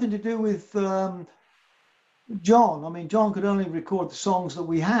was nothing to do with John. I mean, John could only record the songs that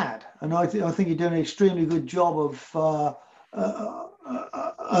we had, and I think he did an extremely good job of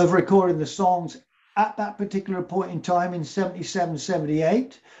recording the songs at that particular point in time in 77,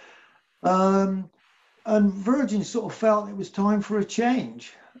 78. And Virgin sort of felt it was time for a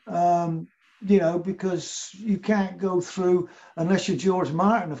change, because you can't go through, unless you're George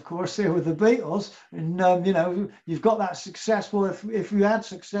Martin, of course, there with the Beatles, and, you've got that successful, if you had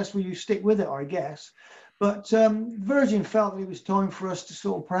successful, you stick with it, I guess. But Virgin felt that it was time for us to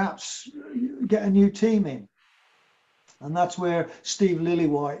sort of perhaps get a new team in. And that's where Steve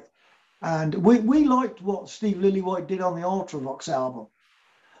Lillywhite, and we liked what Steve Lillywhite did on the Ultravox album.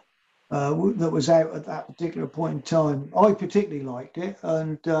 That was out at that particular point in time. I particularly liked it,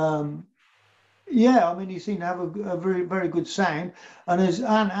 and he seemed to have a very, very good sound. And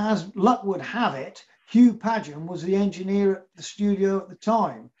as luck would have it, Hugh Padgham was the engineer at the studio at the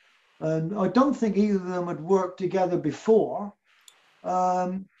time, and I don't think either of them had worked together before.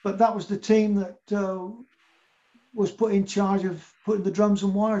 But that was the team that was put in charge of putting the Drums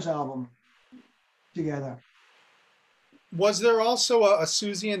and Wires album together. Was there also a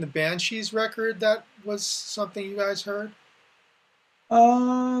Susie and the Banshees record that was something you guys heard?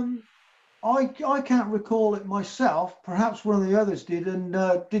 I can't recall it myself. Perhaps one of the others did. And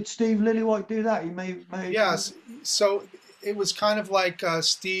did Steve Lillywhite do that? He may. Yes. So it was kind of like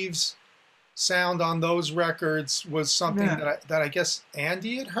Steve's sound on those records was something that I guess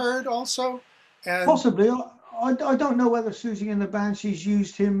Andy had heard also. And possibly. I don't know whether Susie and the Banshees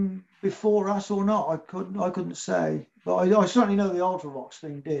used him before us or not. I couldn't say. But I certainly know the Ultravox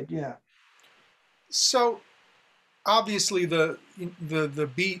thing did, yeah. So obviously the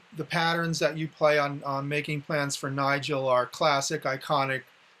beat, the patterns that you play on Making Plans for Nigel are classic, iconic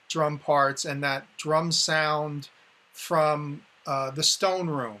drum parts, and that drum sound from the Stone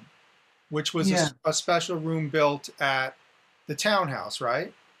Room, which was a special room built at the townhouse,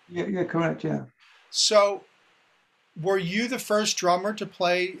 right? Yeah, correct, yeah. So were you the first drummer to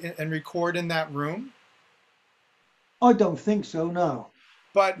play and record in that room? I don't think so, no.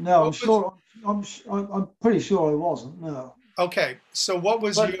 But no, I'm pretty sure I wasn't, no. Okay, so what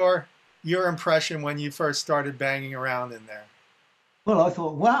was your impression when you first started banging around in there? Well, I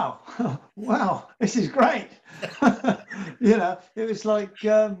thought, wow, this is great. It was like,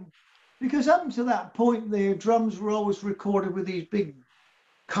 because up until that point, the drums were always recorded with these big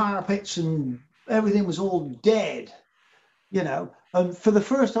carpets and everything was all dead, And for the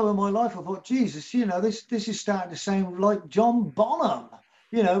first time in my life, I thought, Jesus, this is starting to sound like John Bonham,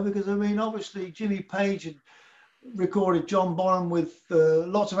 because obviously Jimmy Page had recorded John Bonham with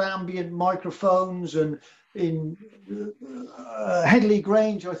lots of ambient microphones, and in Headley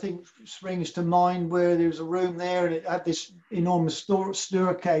Grange, I think, springs to mind, where there's a room there and it had this enormous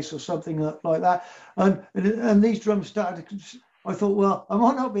staircase or something like that, and these drums started to. I thought, well, I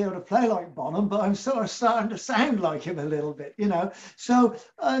might not be able to play like Bonham, but I'm sort of starting to sound like him a little bit, So,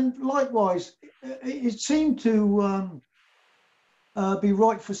 and likewise, it seemed to be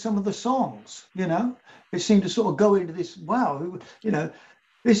right for some of the songs, It seemed to sort of go into this, wow,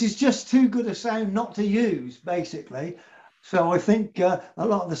 this is just too good a sound not to use, basically. So I think a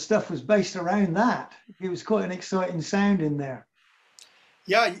lot of the stuff was based around that. It was quite an exciting sound in there.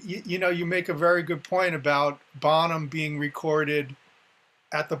 Yeah, you make a very good point about Bonham being recorded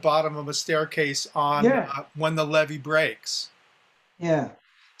at the bottom of a staircase on When the Levee Breaks. Yeah.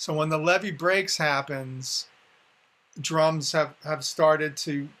 So when the levee breaks happens, drums have started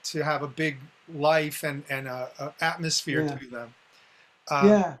to have a big life and a atmosphere to them.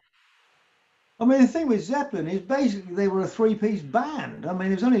 The thing with Zeppelin is basically they were a three-piece band.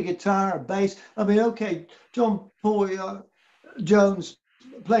 There's only a guitar, a bass. Okay, John Paul Jones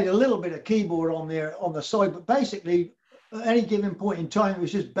played a little bit of keyboard on the side, but basically at any given point in time it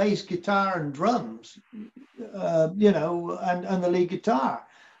was just bass, guitar and drums, and the lead guitar,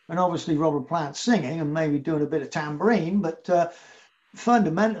 and obviously Robert Plant singing and maybe doing a bit of tambourine, but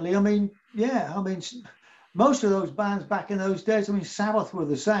fundamentally most of those bands back in those days, Sabbath were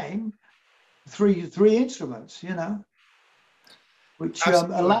the same, three instruments, which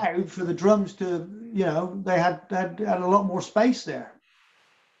allowed for the drums to, they had a lot more space there.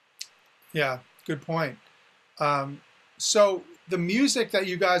 Yeah, good point. So the music that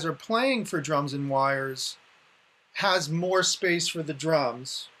you guys are playing for Drums and Wires, has more space for the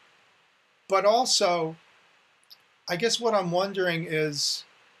drums. But also, I guess what I'm wondering is,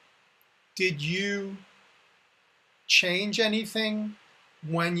 did you change anything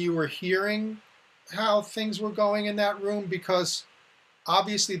when you were hearing how things were going in that room? Because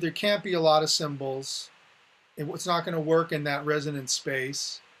obviously there can't be a lot of cymbals. It's not going to work in that resonant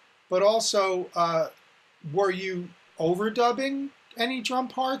space. But also, were you overdubbing any drum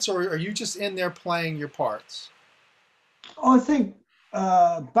parts, or are you just in there playing your parts? I think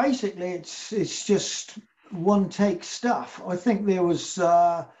basically it's just one take stuff. I think there was,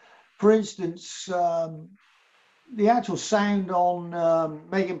 for instance, the actual sound on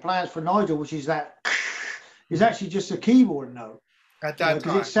Making Plans for Nigel, which is that, is actually just a keyboard note. At that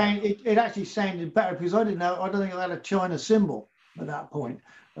time, it actually sounded better because I don't think I had a China cymbal at that point,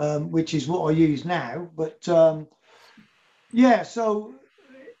 which is what I use now. But yeah, so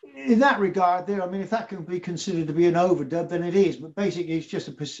in that regard there, I mean, if that can be considered to be an overdub, then it is. But basically, it's just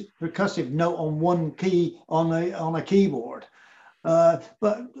a percussive note on one key on a keyboard.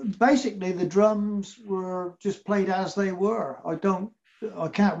 But basically, the drums were just played as they were. I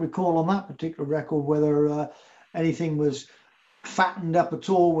can't recall on that particular record whether anything was fattened up at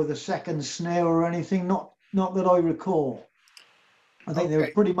all with a second snare or anything. Not that I recall. I think they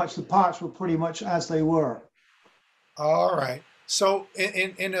were pretty much, the parts were pretty much as they were. All right. So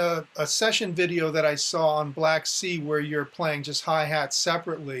in a session video that I saw on Black Sea where you're playing just hi-hats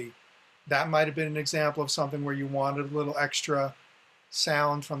separately, that might have been an example of something where you wanted a little extra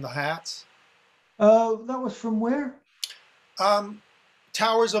sound from the hats. That was from where?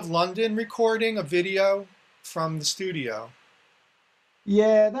 Towers of London recording a video from the studio.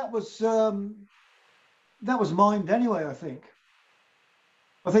 Yeah, that was mimed anyway, I think.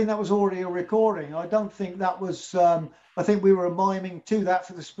 I think that was already a recording. I don't think that was, I think we were miming to that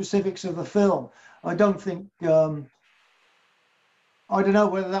for the specifics of the film. I don't think, I don't know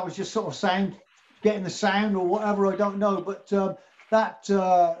whether that was just sort of getting the sound or whatever, I don't know. But that,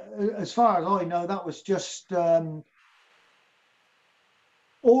 as far as I know, that was just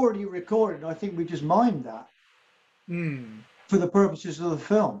already recorded. I think we just mimed that for the purposes of the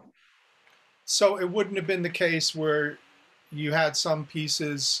film. So it wouldn't have been the case where you had some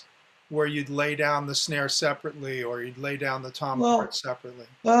pieces where you'd lay down the snare separately or you'd lay down the tom part separately?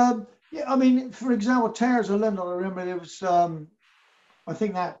 Yeah, I mean, for example, Towers of London, I remember there was, I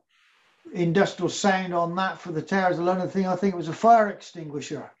think that industrial sound on that for the Towers of London thing, I think it was a fire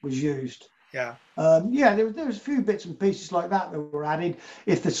extinguisher was used. Yeah. Yeah, there was a few bits and pieces like that were added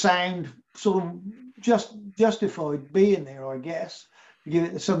if the sound sort of just justified being there, I guess, to give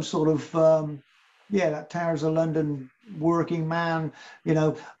it some sort of, yeah, that Towers of London working man, you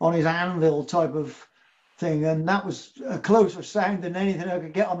know, on his anvil type of thing. And that was a closer sound than anything I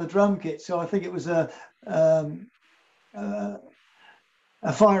could get on the drum kit. So I think it was a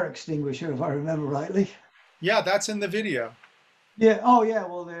fire extinguisher, if I remember rightly. Yeah, that's in the video. Yeah. Oh, yeah.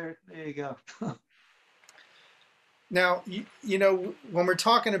 Well, there you go. Now, you know, when we're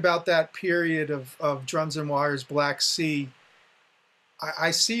talking about that period of Drums and Wires, Black Sea,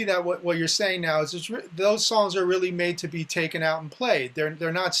 I see that what you're saying now is those songs are really made to be taken out and played.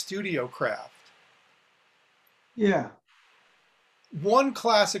 They're not studio craft. Yeah. One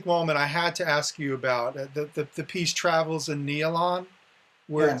classic moment I had to ask you about, the piece Travels in Neon,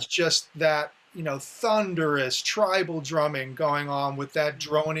 where it's just that, you know, thunderous tribal drumming going on with that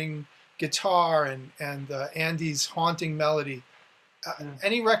droning guitar and Andy's haunting melody.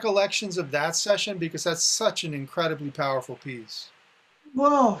 Any recollections of that session? Because that's such an incredibly powerful piece.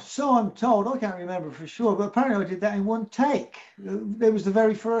 Well, so I'm told. I can't remember for sure, but apparently I did that in one take. It was the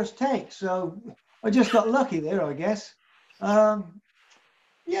very first take, so I just got lucky there, I guess. Yeah,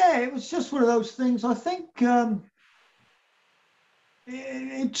 it was just one of those things. I think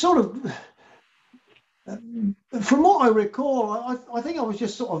it sort of, from what I recall, I think I was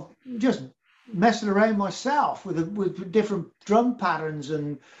just sort of just messing around myself with different drum patterns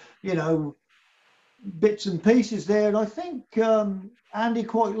and, you know, bits and pieces there. And I think Andy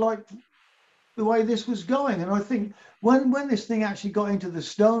quite liked the way this was going. And I think when this thing actually got into the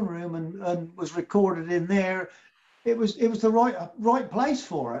Stone Room and was recorded in there, it was the right place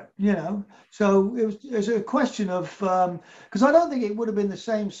for it, you know. So it was a question of, because I don't think it would have been the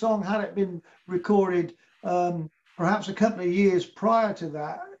same song had it been recorded perhaps a couple of years prior to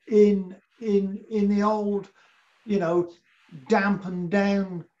that in the old, you know, dampened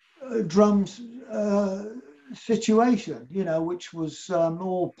down drums situation, you know, which was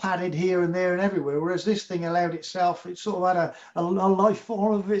all padded here and there and everywhere, whereas this thing allowed itself, it sort of had a life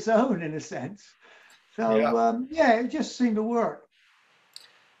form of its own in a sense. So yeah, it just seemed to work.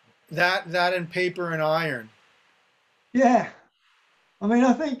 That and Paper and Iron, Yeah. I mean,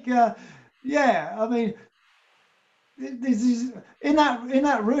 I think, yeah. I mean, this is in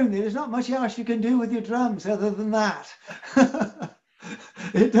that room. There's not much else you can do with your drums other than that.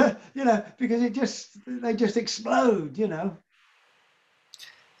 Because they just explode.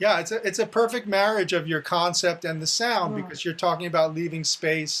 Yeah, it's a perfect marriage of your concept and the sound, Oh, because you're talking about leaving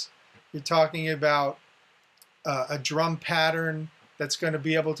space. You're talking about a drum pattern that's going to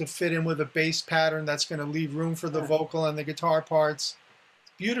be able to fit in with a bass pattern that's going to leave room for the yeah, vocal and the guitar parts.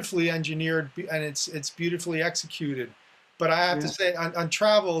 It's beautifully engineered, and it's beautifully executed. But I have to yeah. say, on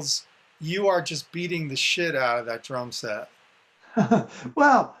Travels, you are just beating the shit out of that drum set.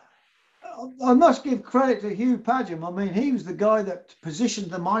 Well, I must give credit to Hugh Padgham. I mean, he was the guy that positioned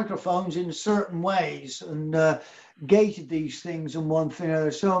the microphones in certain ways and gated these things and one thing or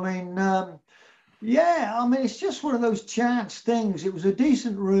other. So, I mean, yeah, I mean, it's just one of those chance things. It was a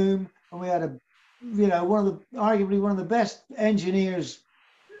decent room, and we had arguably one of the best engineers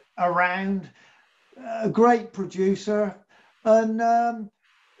around, a great producer, and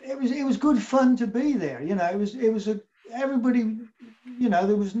it was good fun to be there. Everybody.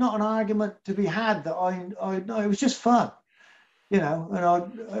 There was not an argument to be had that I it was just fun. And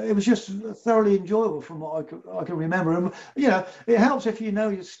it was just thoroughly enjoyable from what I can remember. And it helps if you know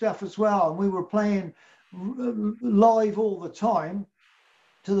your stuff as well. And we were playing live all the time,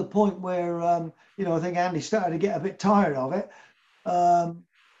 to the point where I think Andy started to get a bit tired of it.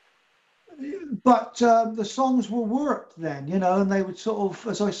 But the songs were worked then, and they would sort of,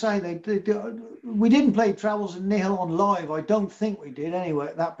 as I say, we didn't play Travels and Nihil on live. I don't think we did anyway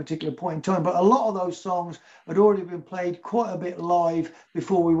at that particular point in time. But a lot of those songs had already been played quite a bit live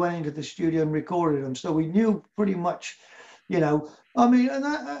before we went into the studio and recorded them. So we knew pretty much, I mean,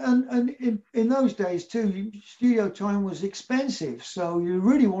 and in those days too, studio time was expensive. So you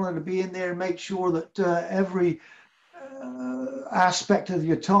really wanted to be in there and make sure that every aspect of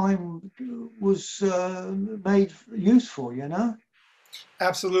your time was made useful.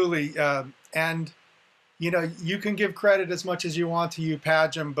 Absolutely. And you can give credit as much as you want to Hugh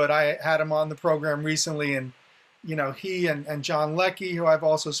Padgham, but I had him on the program recently, and he and John Leckie, who I've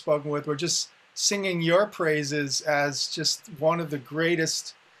also spoken with, were just singing your praises as just one of the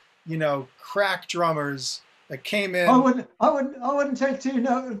greatest, crack drummers that came in. I wouldn't take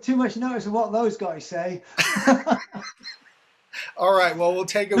too much notice of what those guys say. All right, well, we'll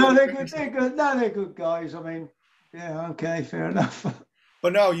take it. No, they're good. They're good. No, they're good guys. I mean, yeah, okay, fair enough.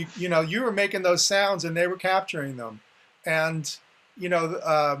 But no, you were making those sounds and they were capturing them, and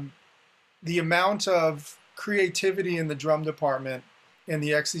the amount of creativity in the drum department in the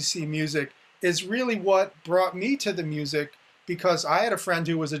XTC music is really what brought me to the music, because I had a friend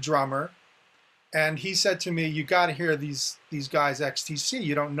who was a drummer, and he said to me, "You got to hear these guys XTC.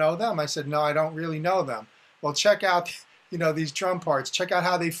 You don't know them?" I said, "No, I don't really know them." Well, check out these drum parts. Check out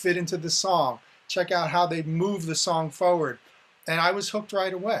how they fit into the song. Check out how they move the song forward. And I was hooked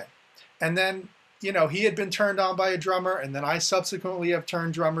right away. And then, he had been turned on by a drummer, and then I subsequently have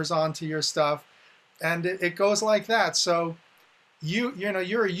turned drummers on to your stuff. And it goes like that. So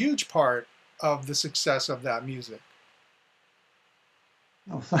you're a huge part of the success of that music.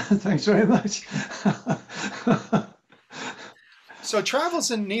 Oh, thanks very much. So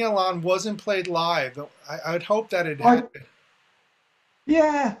Travels in Neon wasn't played live. I'd hope that it had.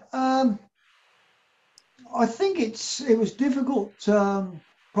 Yeah, I think it was difficult,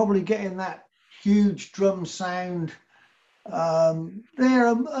 probably getting that huge drum sound there,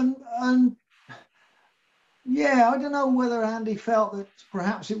 and yeah, I don't know whether Andy felt that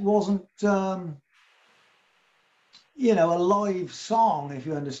perhaps it wasn't, a live song, if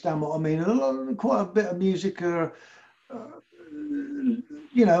you understand what I mean. Quite a bit of music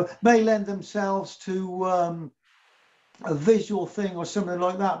may lend themselves to a visual thing or something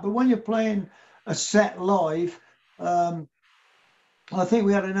like that. But when you're playing a set live, I think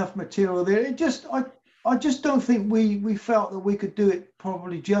we had enough material there. I just don't think we felt that we could do it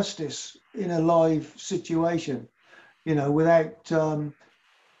probably justice in a live situation, without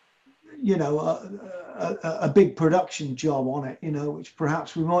a big production job on it, which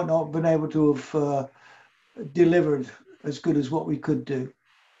perhaps we might not have been able to have delivered as good as what we could do.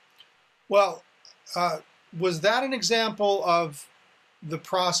 Well, was that an example of the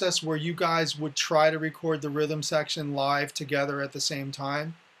process where you guys would try to record the rhythm section live together at the same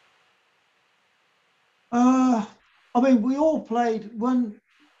time? I mean, we all played when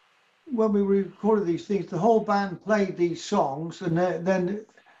we recorded these things. The whole band played these songs, and then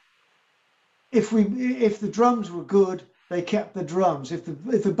if the drums were good, they kept the drums. If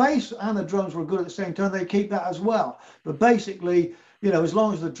the bass and the drums were good at the same time, they keep that as well. But basically, as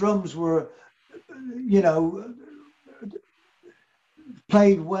long as the drums were,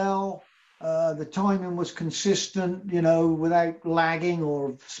 played well. The timing was consistent, you know, without lagging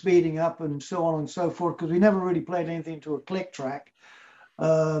or speeding up and so on and so forth, because we never really played anything to a click track,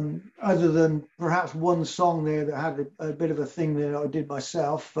 other than perhaps one song there that had a bit of a thing that I did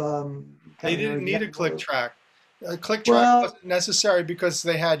myself. They didn't need a click track. A click track Well, wasn't necessary because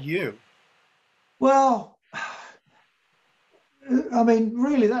they had you. well, I mean,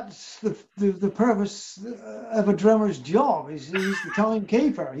 really, that's the purpose of a drummer's job. He's the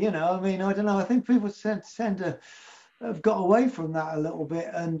timekeeper, you know. I mean, I don't know. I think people tend to have got away from that a little bit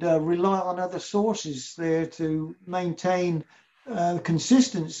and rely on other sources there to maintain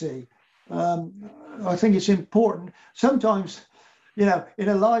consistency. I think it's important. Sometimes, you know, in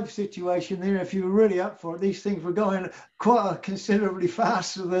a live situation there, if you were really up for it, these things were going quite considerably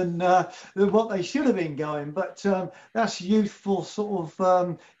faster than what they should have been going. But that's youthful sort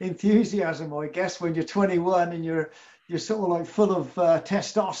of enthusiasm, I guess, when you're 21 and you're sort of like full of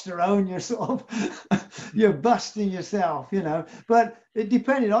testosterone. You're sort of you're busting yourself, you know. But it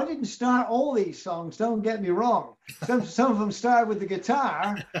depended. I didn't start all these songs. Don't get me wrong. Some of them started with the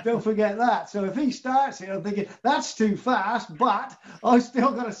guitar. Don't forget that. So if he starts it, I'm thinking that's too fast, but I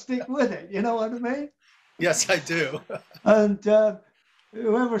still got to stick with it. You know what I mean? Yes, I do. And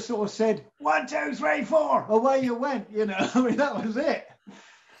whoever sort of said 1, 2, 3, 4, away you went. You know, I mean that was it.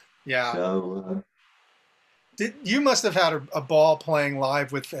 Yeah. So. You must have had a ball playing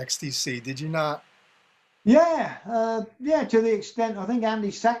live with XTC, did you not? Yeah, yeah. To the extent, I think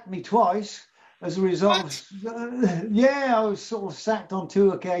Andy sacked me twice as a result. Yeah, I was sort of sacked on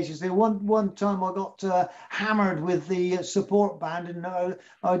 2 occasions. There one time I got hammered with the support band, and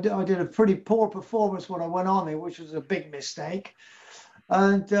I did a pretty poor performance when I went on there, which was a big mistake.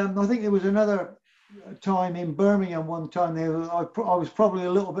 And I think there was another time in Birmingham. One time there, I was probably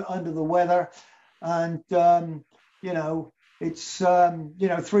a little bit under the weather. And, you know, it's, you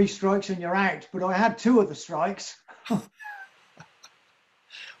know, 3 strikes and you're out. But I had 2 of the strikes.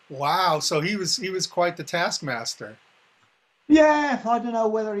 Wow. So he was quite the taskmaster. Yeah, I don't know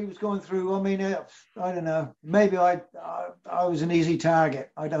whether he was going through. I mean, I don't know. Maybe I was an easy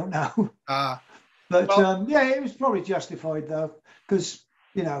target. I don't know. But well, yeah, it was probably justified, though, because,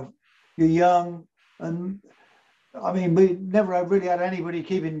 you know, you're young and I mean, we never really had anybody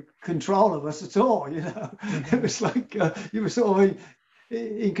keeping control of us at all, you know. It was like you were sort of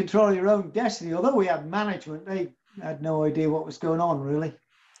in control of your own destiny. Although we had management, they had no idea what was going on, really.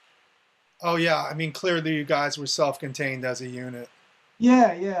 Oh, yeah. I mean, clearly you guys were self-contained as a unit.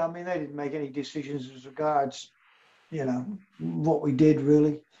 Yeah, yeah. I mean, they didn't make any decisions as regards, you know, what we did,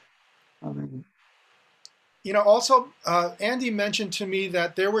 really. I mean... You know, also, Andy mentioned to me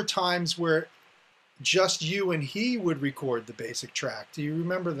that there were times where just you and he would record the basic track. Do you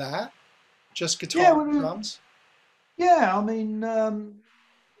remember that? Just guitar and drums? Yeah, I mean,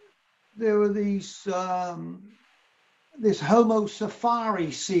 there were these, this Homo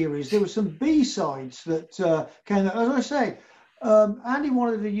Safari series. There were some B-sides that came out. As I say, Andy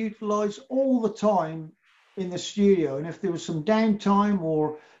wanted to utilize all the time in the studio. And if there was some downtime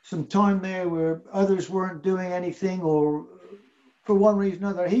or some time there where others weren't doing anything or for one reason or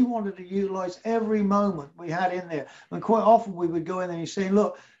another, he wanted to utilize every moment we had in there. And quite often we would go in there and say,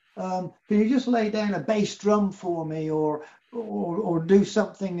 look, can you just lay down a bass drum for me or do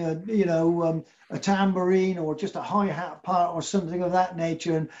something, you know, a tambourine or just a hi-hat part or something of that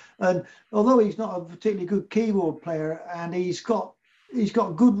nature. And although he's not a particularly good keyboard player and he's got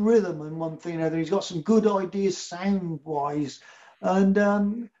good rhythm and one thing or another, he's got some good ideas sound-wise.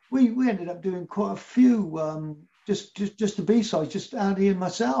 And we ended up doing quite a few just the B-sides, just Andy and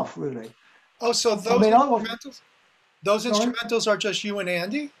myself, really. Oh, so those instrumentals are just you and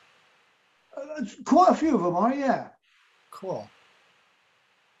Andy? Quite a few of them are, yeah. Cool.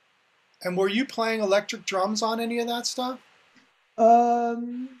 And were you playing electric drums on any of that stuff? No,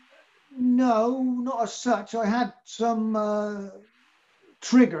 not as such. I had some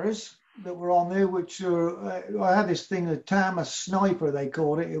triggers that were on there, which I had this thing, a Tama Sniper, they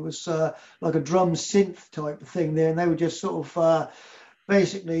called it. It was like a drum synth type of thing there, and they were just sort of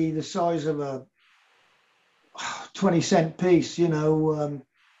basically the size of a 20-cent piece, you know,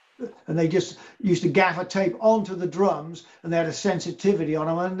 and they just used to gaffer tape onto the drums, and they had a sensitivity on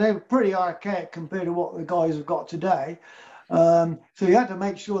them, and they were pretty archaic compared to what the guys have got today. So you had to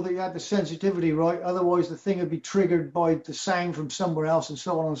make sure that you had the sensitivity right, otherwise the thing would be triggered by the sound from somewhere else and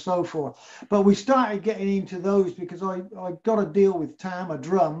so on and so forth. But we started getting into those because I got to deal with Tama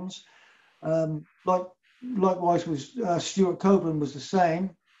drums. Likewise with Stuart Copeland was the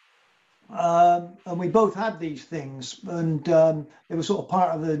same. And we both had these things, and they were sort of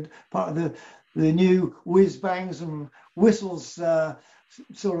part of the new whiz bangs and whistles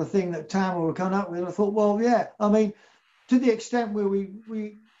sort of thing that Tama were coming up with. I thought, well, yeah, I mean, to the extent where we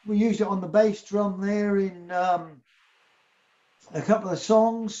used it on the bass drum there in a couple of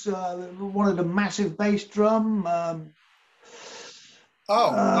songs. One of the massive bass drum.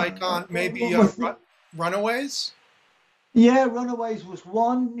 Like on maybe Runaways? Yeah, Runaways was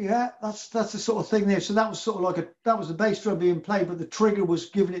one. Yeah, that's the sort of thing there. So that was sort of like that was the bass drum being played, but the trigger was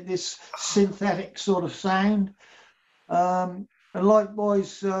giving it this synthetic sort of sound. And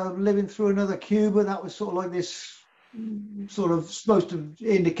likewise, Living Through Another Cuba, that was sort of like this sort of supposed to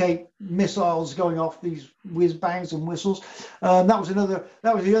indicate missiles going off, these whiz bangs and whistles. That was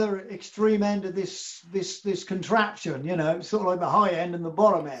the other extreme end of this contraption, you know, sort of like the high end and the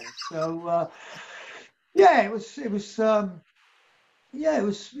bottom end. So yeah, it was I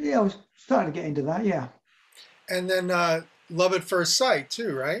was starting to get into that, yeah. And then Love at First Sight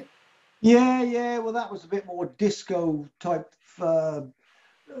too, right? Yeah, well, that was a bit more disco type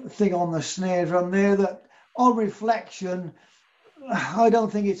thing on the snare drum there. That, on reflection, I don't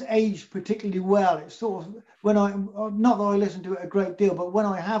think it's aged particularly well. It's sort of, not that I listened to it a great deal, but when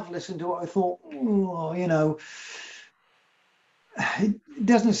I have listened to it, I thought, oh, you know, it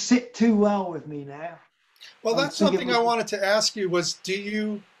doesn't sit too well with me now. Well, that's something I wanted to ask you was,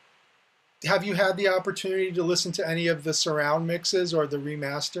 have you had the opportunity to listen to any of the surround mixes or the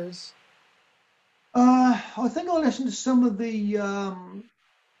remasters? I think I listened to some of the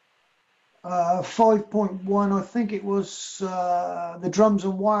 5.1. I think it was the drums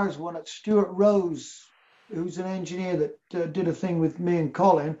and wires one at Stuart Rose, who's an engineer that did a thing with me and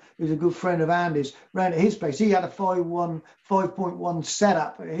Colin, who's a good friend of Andy's, ran at his place. He had a 5.1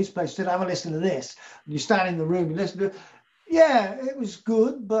 setup at his place. Said, have a listen to this. And you stand in the room and listen to it. Yeah, it was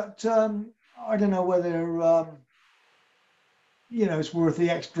good, but I don't know whether you know, it's worth the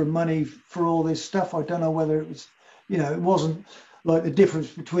extra money for all this stuff. I don't know whether it was, you know, it wasn't like the difference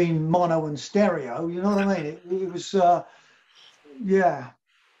between mono and stereo, you know what I mean? It was, yeah.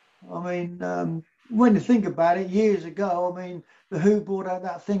 I mean, when you think about it, years ago, I mean, the Who brought out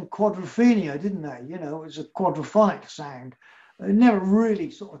that thing Quadrophenia, didn't they? You know, it was a quadraphonic sound. It never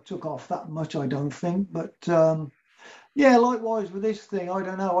really sort of took off that much, I don't think. But yeah, likewise with this thing, I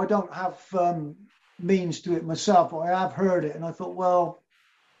don't know. I don't have means to it myself, but I have heard it, and I thought, well,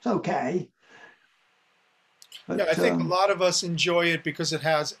 it's okay. But, yeah, I think a lot of us enjoy it because it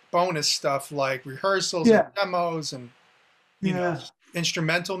has bonus stuff like rehearsals and demos and you know,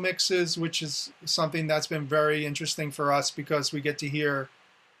 instrumental mixes, which is something that's been very interesting for us because we get to hear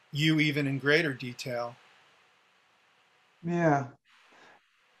you even in greater detail. Yeah.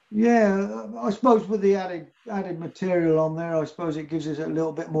 Yeah, I suppose with the added material on there, I suppose it gives us a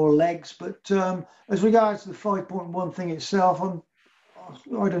little bit more legs. But as regards to the 5.1 thing itself,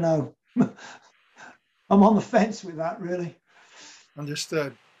 I don't know. I'm on the fence with that, really.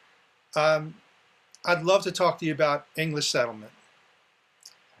 Understood. I'd love to talk to you about English Settlement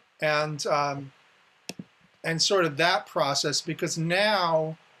and sort of that process, because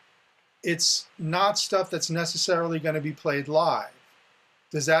now it's not stuff that's necessarily going to be played live.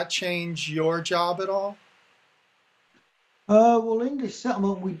 Does that change your job at all? Well, English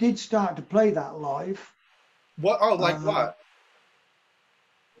Settlement, we did start to play that live. What? Oh, like what?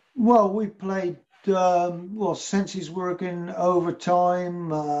 Well, we played, well, Senses Working,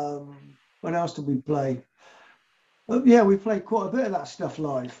 Overtime. What else did we play? Yeah, we played quite a bit of that stuff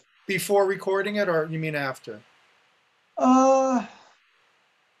live. Before recording it, or you mean after?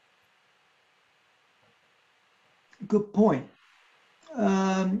 Good point.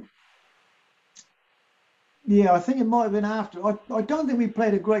 Yeah, I think it might have been after. I don't think we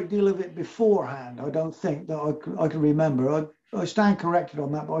played a great deal of it beforehand. I don't think that I can remember. I stand corrected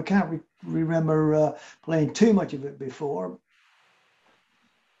on that, but I can't remember playing too much of it before.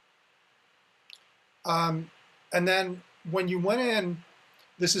 And then when you went in,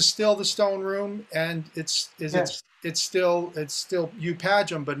 this is still the Stone Room, and it's still you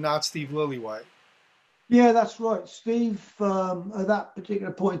Padgham, but not Steve Lillywhite. Yeah, that's right. Steve, at that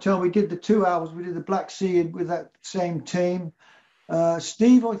particular point in time, we did the 2 hours. We did the Black Sea with that same team.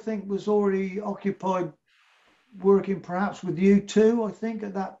 Steve, I think, was already occupied working perhaps with you too, I think,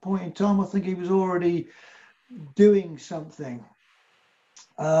 at that point in time. I think he was already doing something.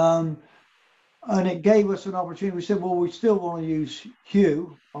 And it gave us an opportunity. We said, well, we still want to use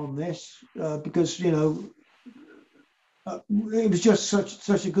Hugh on this because, you know, it was just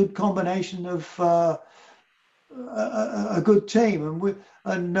such a good combination of a good team,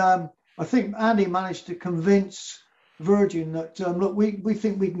 and I think Andy managed to convince Virgin that look, we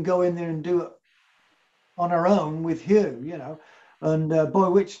think we can go in there and do it on our own with Hugh, you know, and by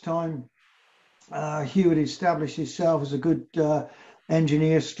which time Hugh had established himself as a good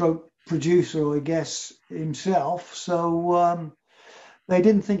engineer stroke producer, I guess, himself. So they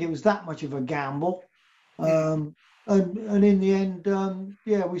didn't think it was that much of a gamble. And in the end,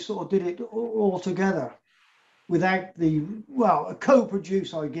 yeah, we sort of did it all together without a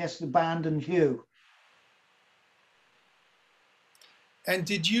co-produce, I guess, the band and Hugh. And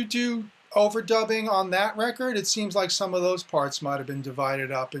did you do overdubbing on that record? It seems like some of those parts might have been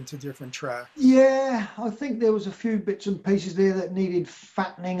divided up into different tracks. Yeah, I think there was a few bits and pieces there that needed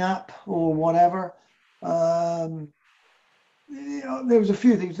fattening up or whatever. There was a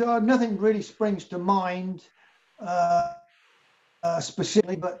few things. Nothing really springs to mind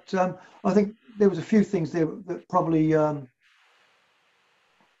specifically, but I think there was a few things there that probably,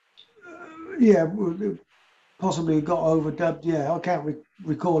 possibly got overdubbed. Yeah, I can't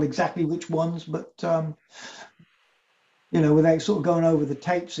recall exactly which ones, but without sort of going over the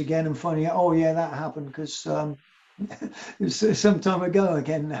tapes again and finding out, oh yeah, that happened, because it's some time ago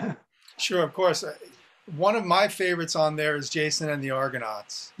again now. Sure, of course. One of my favorites on there is Jason and the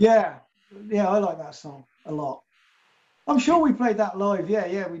Argonauts. Yeah, I like that song a lot. I'm sure we played that live.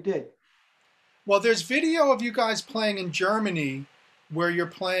 Yeah, we did. Well, there's video of you guys playing in Germany where you're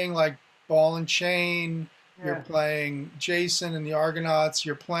playing like Ball and Chain, you're playing Jason and the Argonauts,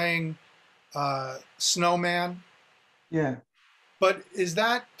 you're playing Snowman. Yeah. But is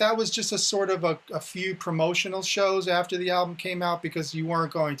that was just a sort of a few promotional shows after the album came out, because you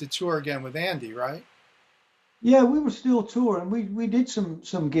weren't going to tour again with Andy, right? Yeah, we were still touring. We did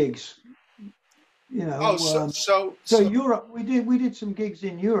some gigs. So Europe, we did some gigs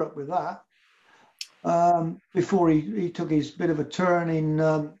in Europe with that. Before he took his bit of a turn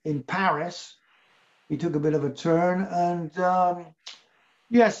in Paris. He took a bit of a turn, and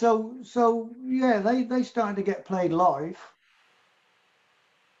they started to get played live.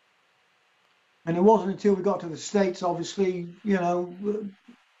 And it wasn't until we got to the States, obviously,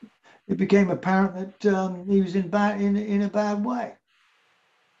 it became apparent that he was in a bad way.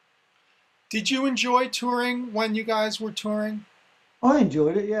 Did you enjoy touring when you guys were touring? I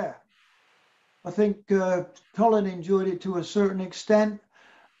enjoyed it, yeah. I think Colin enjoyed it to a certain extent.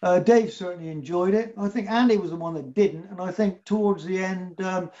 Dave certainly enjoyed it. I think Andy was the one that didn't. And I think towards the end,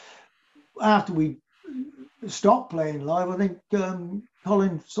 after we stopped playing live, I think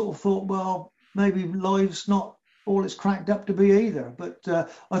Colin sort of thought, well, maybe live's not all it's cracked up to be either. But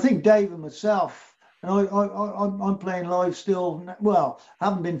I think Dave and myself, and I'm playing live still, well,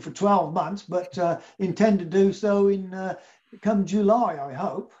 haven't been for 12 months, but intend to do so in come July, I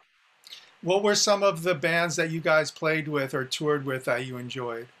hope. What were some of the bands that you guys played with or toured with that you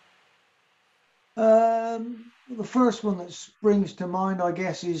enjoyed? The first one that springs to mind, I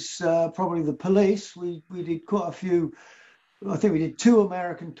guess, is probably the Police. We did quite a few. I think we did 2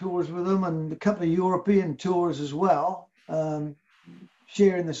 American tours with them and a couple of European tours as well,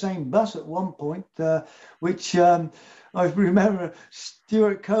 sharing the same bus at one point, which I remember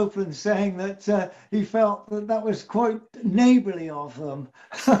Stuart Copeland saying that he felt that was quite neighbourly of them.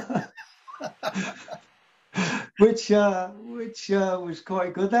 which was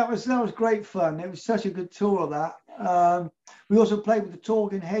quite good. That was great fun. It was such a good tour, that. We also played with the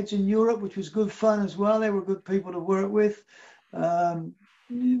Talking Heads in Europe, which was good fun as well. They were good people to work with.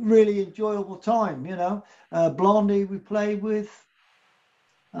 Really enjoyable time, Blondie we played with.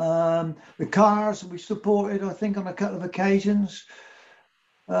 The Cars we supported, I think, on a couple of occasions.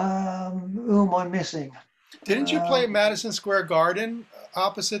 Who am I missing? Didn't you play Madison Square Garden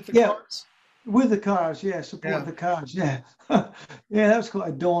opposite the Cars? With the Cars, yeah, support the Cars, yeah. Yeah, that was quite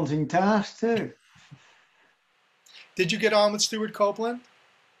a daunting task too. Did you get on with Stuart Copeland?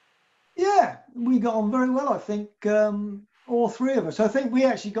 Yeah, we got on very well, I think, all 3 of us. I think we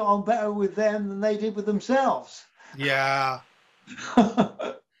actually got on better with them than they did with themselves. Yeah.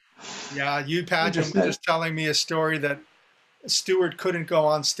 Yeah, you, Paget, were just telling me a story that Stuart couldn't go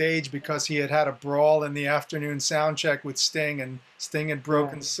on stage because he had a brawl in the afternoon sound check with Sting, and Sting had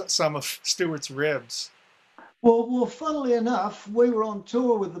broken some of Stuart's ribs. Well, funnily enough, we were on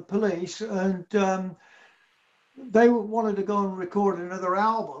tour with the Police, and they wanted to go and record another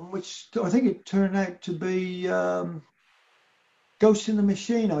album, which I think it turned out to be Ghost in the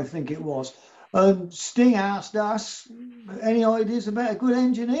Machine, I think it was. And Sting asked us any ideas about a good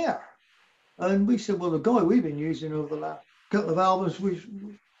engineer. And we said, well, the guy we've been using over the last couple of albums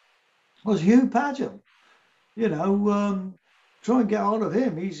was Hugh Paget. Try and get hold of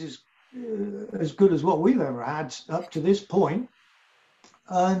him. He's as good as what we've ever had up to this point.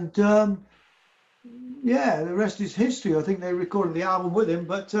 And the rest is history. I think they recorded the album with him,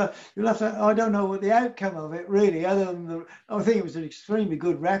 but you'll have to. I don't know what the outcome of it really, other than I think it was an extremely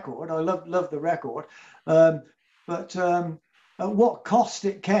good record. I loved the record, but At what cost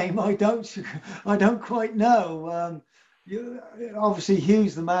it came, I don't quite know. Obviously,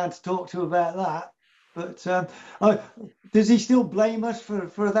 Hugh's the man to talk to about that. But does he still blame us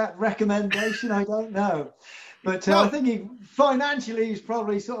for that recommendation? I don't know. But No. I think financially, he's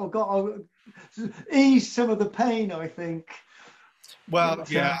probably sort of got to ease some of the pain, I think. Well, But,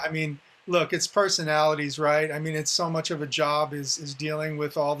 yeah, I mean, look, it's personalities, right? I mean, it's so much of a job is dealing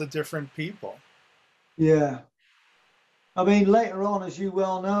with all the different people. yeah. I mean, later on, as you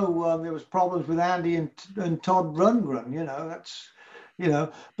well know, there was problems with Andy and Todd Rundgren.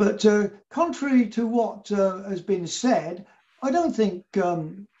 But contrary to what has been said, I don't think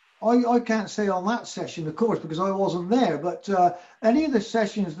I can't say on that session, of course, because I wasn't there. But any of the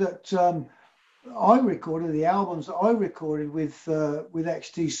sessions that I recorded, the albums that I recorded with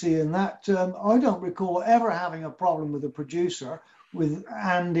XTC and that, I don't recall ever having a problem with the producer, with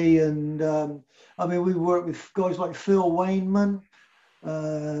Andy and I mean, we worked with guys like Phil Wainman,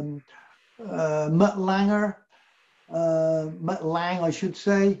 Mutt Langer, Mutt Lang, I should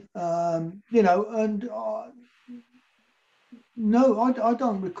say. And no, I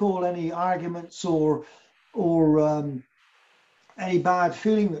don't recall any arguments or any bad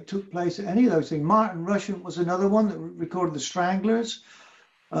feeling that took place at any of those things. Martin Rushent was another one that recorded the Stranglers.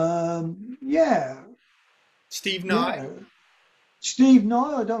 Yeah. Steve Nye. Yeah. Steve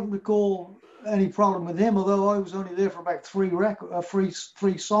Nye, I don't recall any problem with him, although I was only there for about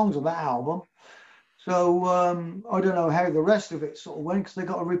three songs of that album. So I don't know how the rest of it sort of went, because they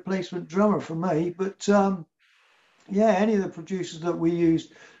got a replacement drummer for me. But yeah, any of the producers that we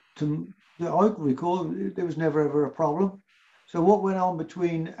used that I recall, there was never ever a problem. So what went on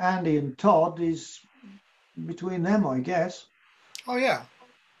between Andy and Todd is between them, I guess. Oh yeah,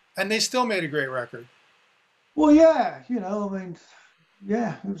 and they still made a great record. Well, yeah, I mean,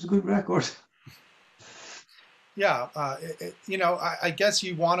 yeah, it was a good record. Yeah, I guess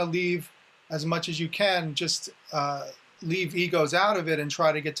you want to leave as much as you can, just leave egos out of it and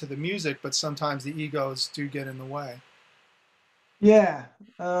try to get to the music, but sometimes the egos do get in the way. Yeah,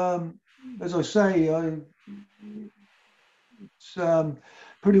 as I say, it's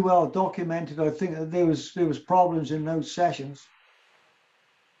pretty well documented. I think that there was problems in those sessions.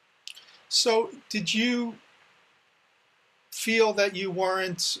 So did you feel that you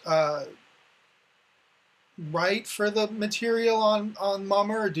weren't right for the material on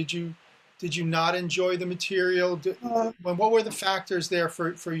Mummer, or did you not enjoy the material? What were the factors there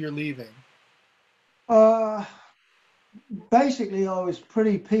for your leaving? Basically, I was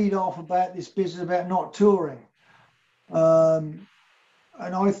pretty peed off about this business about not touring. And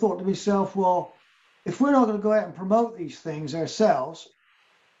I thought to myself, well, if we're not going to go out and promote these things ourselves,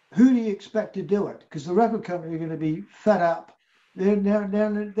 who do you expect to do it? Because the record company are going to be fed up. They're not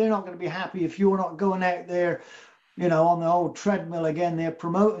going to be happy if you're not going out there, on the old treadmill again. They're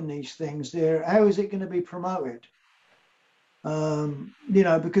promoting these things. How is it going to be promoted?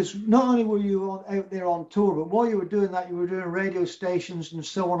 Because not only were you out there on tour, but while you were doing that, you were doing radio stations and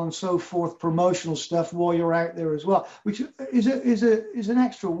so on and so forth, promotional stuff while you're out there as well, which is an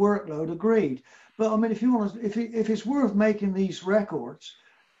extra workload. Agreed. But I mean, if it's worth making these records,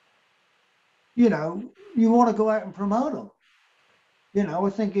 you want to go out and promote them. I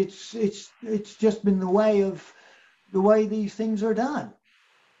think it's just been the way these things are done.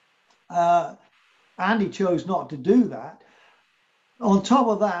 Andy chose not to do that. On top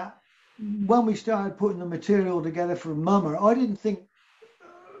of that, when we started putting the material together for Mummer, I didn't think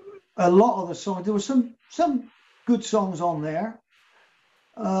a lot of the songs, there were some good songs on there,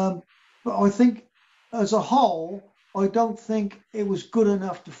 but I think as a whole, I don't think it was good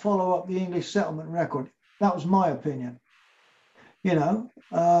enough to follow up the English Settlement record. That was my opinion, and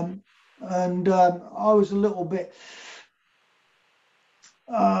I was a little bit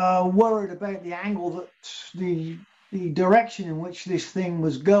worried about the angle that the direction in which this thing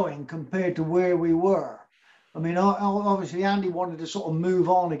was going compared to where we were. I mean, obviously Andy wanted to sort of move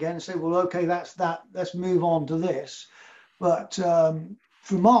on again and say, well, okay, that's that, let's move on to this. But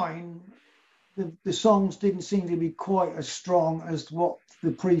for mine, the songs didn't seem to be quite as strong as what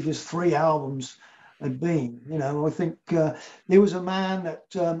the previous three albums had been. I think there was a man that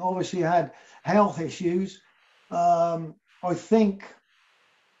obviously had health issues. I think,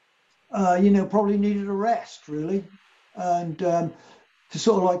 probably needed a rest, really. And to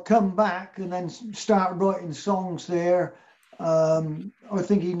sort of like come back and then start writing songs there, I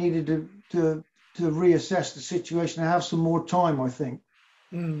think he needed to reassess the situation and have some more time, I think.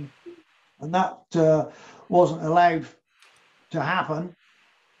 And that wasn't allowed to happen.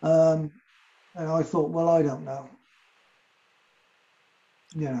 And I thought, well, I don't know.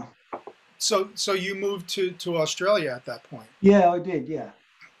 So you moved to Australia at that point. Yeah, I did. Yeah.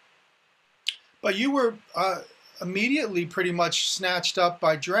 But you were immediately pretty much snatched up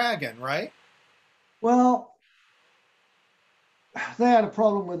by Dragon, right? Well, they had a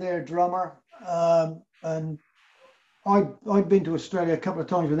problem with their drummer, and I'd been to Australia a couple of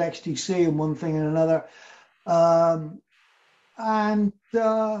times with XTC and one thing and another, and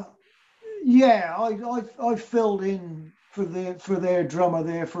yeah, I filled in for their drummer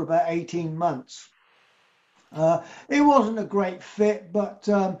there for about 18 months. It wasn't a great fit, but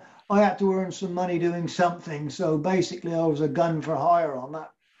I had to earn some money doing something. So basically, I was a gun for hire on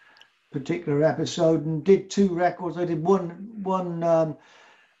that particular episode, and did 2 records. I did one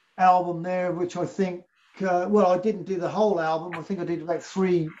album there, which I think. Well, I didn't do the whole album. I think I did about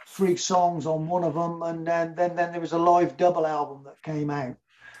three songs on one of them, and then there was a live double album that came out.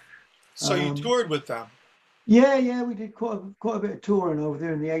 So you toured with them? Yeah, we did quite a bit of touring over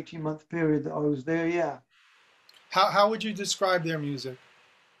there in the 18-month period that I was there. Yeah. How would you describe their music?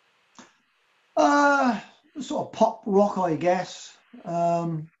 Sort of pop rock, I guess.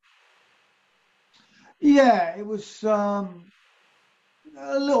 Yeah, it was a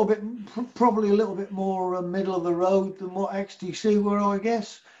little bit, probably a little bit more middle of the road than what XTC were, I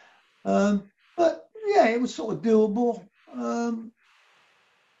guess. But yeah, it was sort of doable.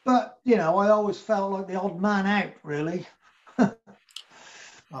 But you know, I always felt like the odd man out, really.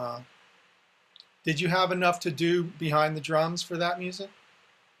 Did you have enough to do behind the drums for that music?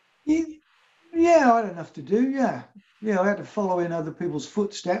 Yeah, I had enough to do. Yeah, I had to follow in other people's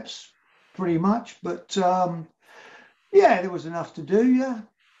footsteps, pretty much. But yeah, there was enough to do. Yeah.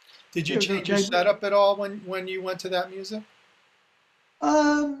 Did you change your setup at all when you went to that music?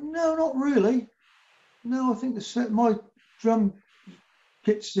 No, not really. No, I think my drum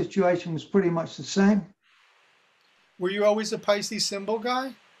kit situation was pretty much the same. Were you always a Pisces cymbal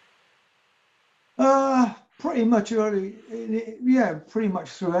guy? Pretty much early. Yeah, pretty much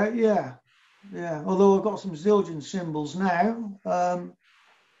throughout. Yeah. Although I've got some Zildjian cymbals now. Yeah.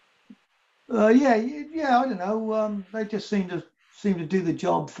 I don't know. They just seem to do the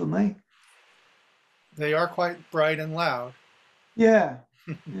job for me. They are quite bright and loud. Yeah.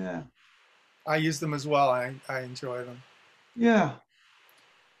 I use them as well. I enjoy them. Yeah.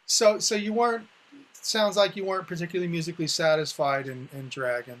 So you weren't. Sounds like you weren't particularly musically satisfied in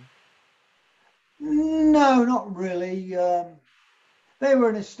Dragon. No, not really. They were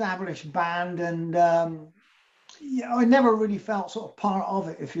an established band, and yeah, I never really felt sort of part of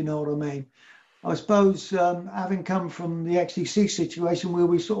it, if you know what I mean. I suppose having come from the XTC situation where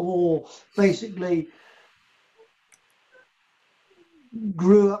we sort of all basically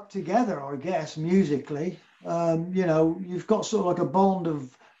grew up together, I guess, musically. You know, you've got sort of like a bond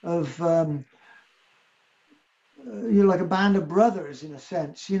of you're like a band of brothers in a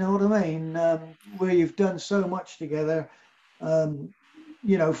sense, you know what I mean? Where you've done so much together,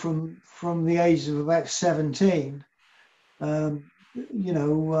 you know, from the age of about 17. You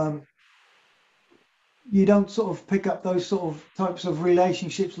know, you don't sort of pick up those sort of types of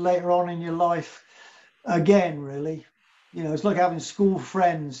relationships later on in your life again, really. You know, it's like having school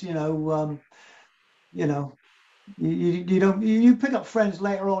friends, you know, you don't, you pick up friends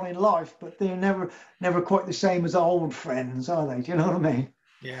later on in life, but they're never quite the same as old friends, are they? Do you know what I mean?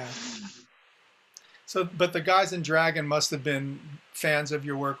 Yeah. So, but the guys in Dragon must have been fans of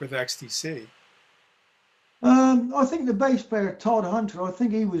your work with XTC. I think the bass player Todd Hunter, I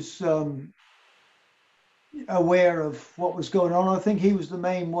think he was aware of what was going on. I think he was the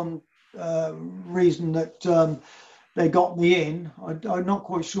main one reason that they got me in. I'm not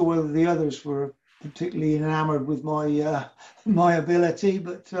quite sure whether the others were particularly enamored with my my ability,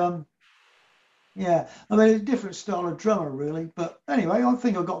 but yeah, I mean, it's a different style of drummer, really. But anyway, I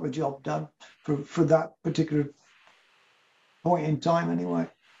think I got the job done for that particular point in time, anyway.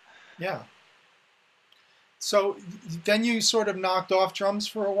 Yeah. So then you sort of knocked off drums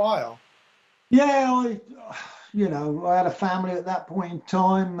for a while. Yeah, you know, I had a family at that point in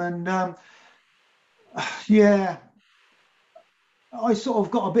time, and yeah, I sort of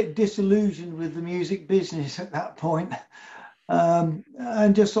got a bit disillusioned with the music business at that point, and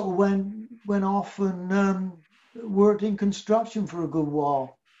just sort of went off and worked in construction for a good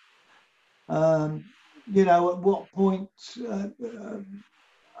while. You know, at what point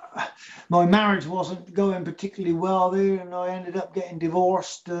my marriage wasn't going particularly well there, and I ended up getting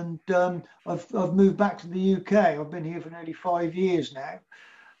divorced, and I've moved back to the UK. I've been here for nearly 5 years now,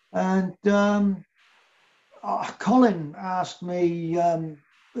 and Colin asked me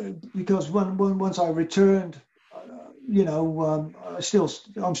because once I returned, you know,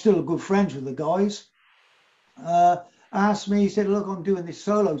 I'm still good friends with the guys, asked me, he said, look, I'm doing this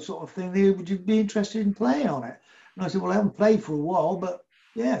solo sort of thing. Would you be interested in playing on it? And I said, well, I haven't played for a while, but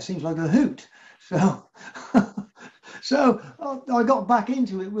yeah, it seems like a hoot. So, so I got back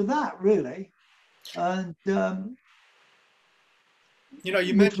into it with that, really. And, you know,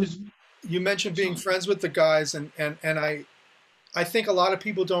 you mentioned being friends with the guys, and I think a lot of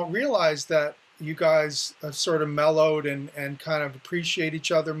people don't realize that you guys have sort of mellowed and kind of appreciate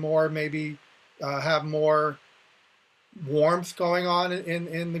each other more, maybe have more warmth going on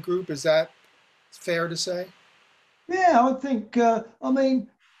in the group. Is that fair to say? Yeah, I think, I mean,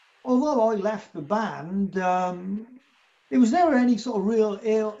 although I left the band, there was never any sort of real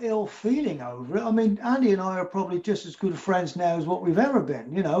ill feeling over it. I mean, Andy and I are probably just as good friends now as what we've ever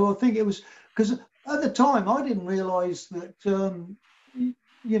been. You know, I think it was because at the time I didn't realise that,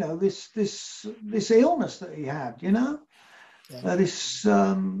 you know, this illness that he had. You know, yeah.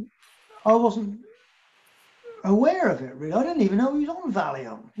 I wasn't aware of it really. I didn't even know he was on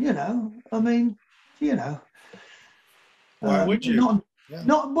Valium. You know, I mean, you know. Why would you?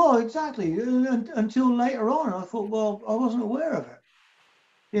 Not well, exactly. Until later on, I thought, well, I wasn't aware of it.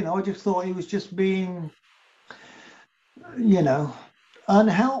 You know, I just thought he was just being, you know,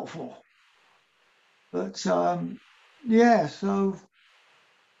 unhelpful. But yeah, so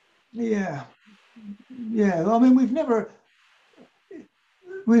yeah. I mean, we've never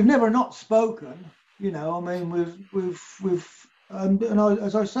not spoken. You know, I mean,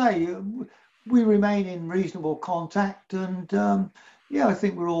 as I say, we remain in reasonable contact, and yeah, I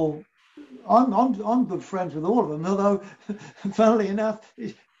think we're all. I'm good friends with all of them, although, funnily enough,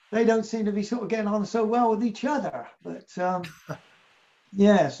 they don't seem to be sort of getting on so well with each other. But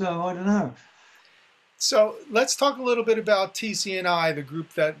yeah, so I don't know. So let's talk a little bit about TC&I, the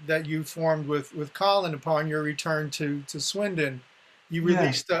group that you formed with Colin upon your return to Swindon. You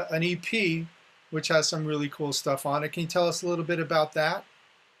released an EP, which has some really cool stuff on it. Can you tell us a little bit about that?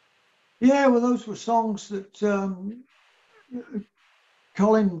 Yeah, well, those were songs that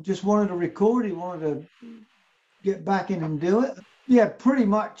Colin just wanted to record. He wanted to get back in and do it. Yeah, pretty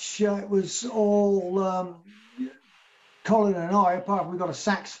much it was all Colin and I, apart from we got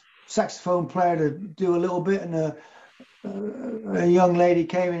a saxophone player to do a little bit, and a young lady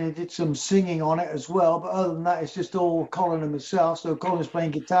came in and did some singing on it as well. But other than that, it's just all Colin and myself. So Colin's playing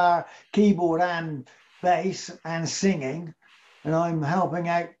guitar, keyboard and bass and singing. And I'm helping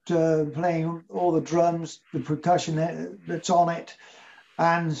out playing all the drums, the percussion that's on it,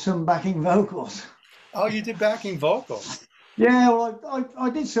 and some backing vocals. Oh, you did backing vocals? Yeah, well, I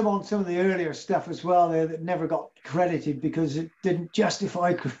did some on some of the earlier stuff as well there that never got credited because it didn't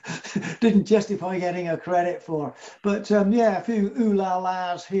justify getting a credit for. But yeah, a few ooh la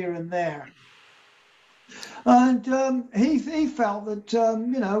las here and there. And he felt that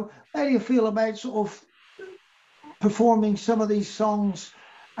you know, how do you feel about sort of performing some of these songs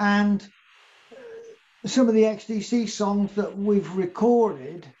and some of the XTC songs that we've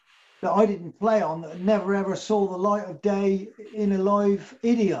recorded that I didn't play on, that never ever saw the light of day in a live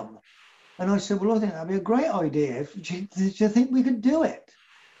idiom. And I said, well, I think that'd be a great idea. Do you think we could do it?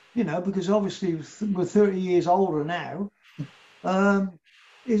 You know, because obviously we're 30 years older now.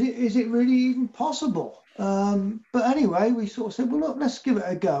 Is it really even possible? But anyway, we sort of said, well, look, let's give it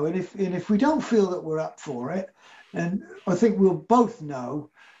a go. And if we don't feel that we're up for it, and I think we'll both know,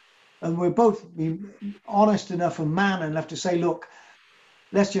 and we'll both be honest enough and man enough to say, look,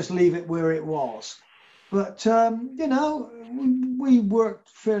 let's just leave it where it was. But, you know, we worked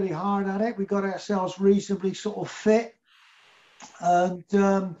fairly hard at it. We got ourselves reasonably sort of fit, and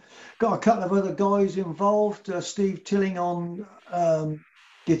got a couple of other guys involved, Steve Tilling on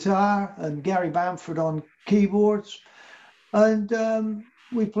guitar and Gary Bamford on keyboards. And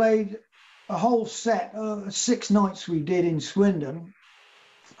we played a whole set, 6 nights we did in Swindon.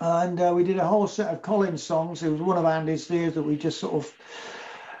 And we did a whole set of Colin songs. It was one of Andy's there that we just sort of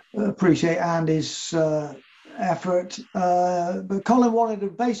appreciate Andy's effort. But Colin wanted to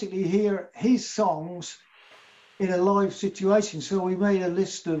basically hear his songs in a live situation. So we made a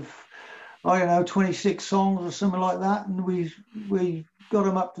list of, I don't know, 26 songs or something like that. And we got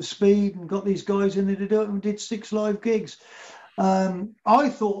them up to speed and got these guys in there to do it, and we did 6 live gigs. I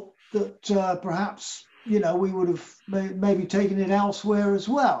thought that perhaps, you know, we would have maybe taken it elsewhere as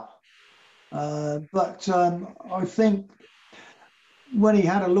well. But I think when he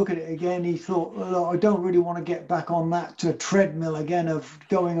had a look at it again, he thought, well, I don't really want to get back on that treadmill again of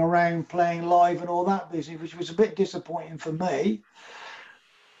going around playing live and all that business, which was a bit disappointing for me.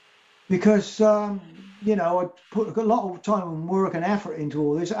 Because, you know, I put a lot of time and work and effort into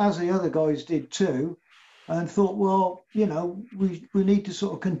all this, as the other guys did too. and thought, well, you know, we need to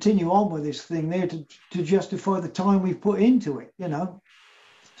sort of continue on with this thing there to justify the time we've put into it, you know.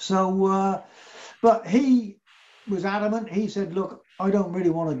 So, but he was adamant. He said, look, I don't really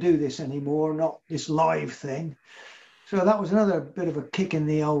want to do this anymore, not this live thing. So that was another bit of a kick in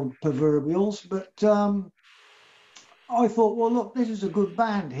the old proverbials. But I thought, well, look, this is a good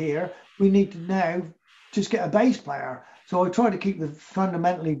band here. We need to now just get a bass player. So I tried to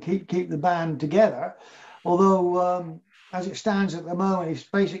fundamentally keep the band together. Although, as it stands at the moment, it's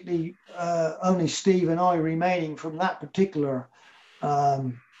basically only Steve and I remaining from that particular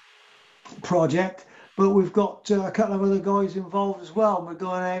project. But we've got a couple of other guys involved as well. We're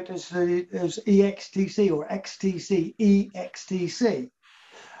going out as EXTC or XTC, EXTC.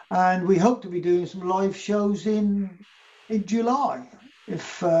 And we hope to be doing some live shows in July,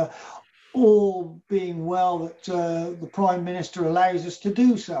 if all being well, that the Prime Minister allows us to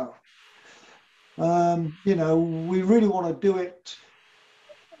do so. You know, we really want to do it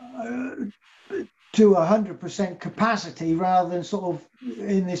to 100% capacity rather than sort of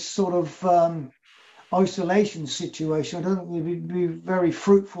in this sort of isolation situation. I don't think it would be very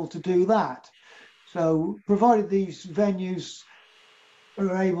fruitful to do that. So provided these venues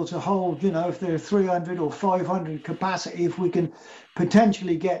are able to hold, you know, if they're 300 or 500 capacity, if we can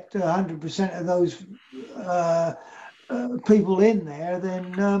potentially get 100% of those people in there,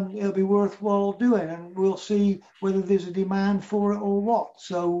 then it'll be worthwhile doing, and we'll see whether there's a demand for it or what.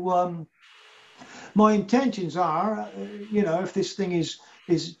 So my intentions are, you know, if this thing is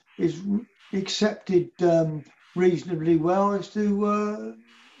accepted reasonably well, is to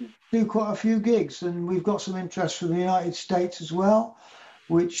do quite a few gigs, and we've got some interest from the United States as well,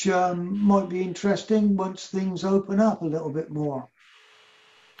 which might be interesting once things open up a little bit more.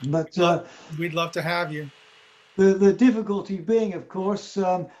 But we'd love to have you. The difficulty being, of course,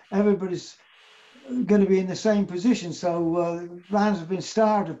 everybody's going to be in the same position. So bands have been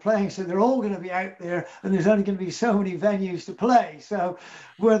starved of playing, so they're all going to be out there, and there's only going to be so many venues to play. So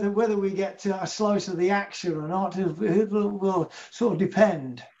whether we get a slice of the action or not, it will sort of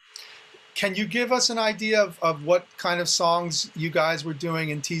depend. Can you give us an idea of what kind of songs you guys were doing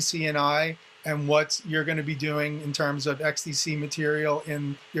in TC&I and what you're going to be doing in terms of XTC material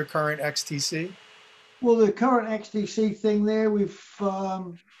in your current XTC? Well, the current XTC thing there, we've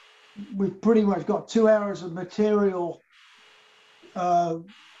pretty much got 2 hours of material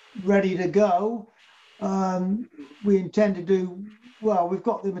ready to go. We intend to do, well, we've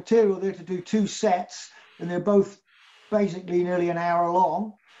got the material there to do 2 sets, and they're both basically nearly an hour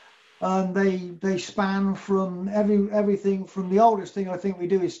long. And they span from everything from the oldest thing I think we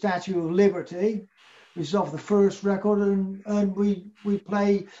do is Statue of Liberty, which is off the first record, and we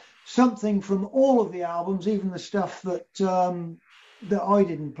play something from all of the albums, even the stuff that that I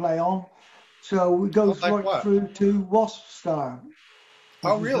didn't play on. So it goes right through to Wasp Star.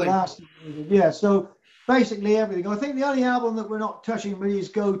 Oh, really? Yeah, so basically everything. I think the only album that we're not touching really is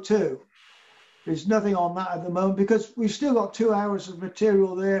Go To. There's nothing on that at the moment because we've still got 2 hours of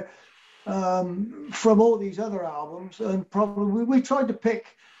material there from all these other albums, and probably we tried to pick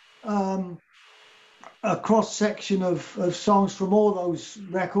a cross section of songs from all those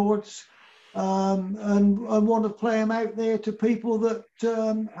records, and want to play them out there to people that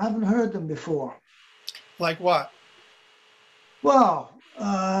haven't heard them before. Like what? Well,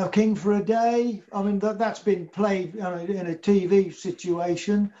 King for a Day. I mean, that's been played in a TV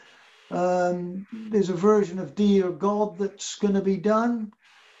situation. There's a version of Dear God that's going to be done.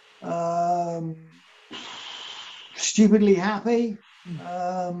 Stupidly Happy.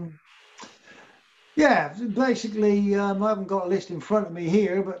 Yeah, basically, I haven't got a list in front of me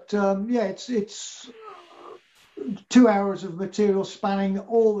here, but yeah, it's 2 hours of material spanning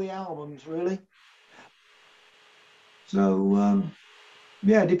all the albums, really. So,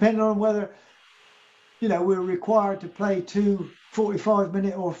 yeah, depending on whether, you know, we're required to play 2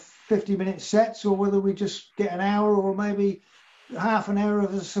 45-minute or 50-minute sets, or whether we just get an hour or maybe half an hour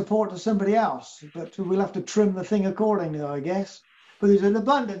of support to somebody else. But we'll have to trim the thing accordingly, I guess. But there's an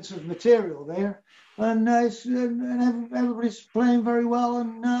abundance of material there, and everybody's playing very well,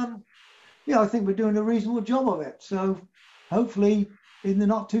 and yeah, I think we're doing a reasonable job of it. So hopefully in the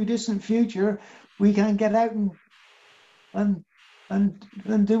not too distant future we can get out and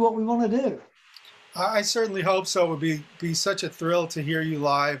do what we want to do. I certainly hope so. It would be such a thrill to hear you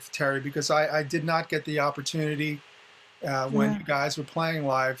live, Terry, because I did not get the opportunity when you guys were playing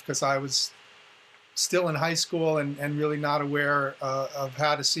live, because I was still in high school and really not aware of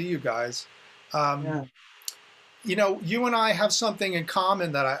how to see you guys. You know, you and I have something in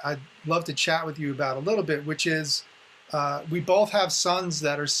common that I'd love to chat with you about a little bit, which is we both have sons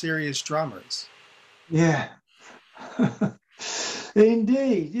that are serious drummers. Yeah.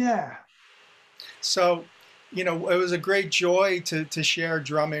 Indeed, yeah. So, it was a great joy to share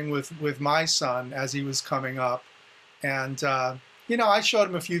drumming with my son as he was coming up. And, I showed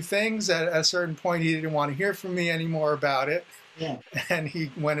him a few things. At a certain point, he didn't want to hear from me anymore about it. Yeah. And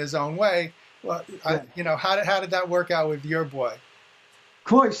he went his own way. Well, Yeah. how did that work out with your boy?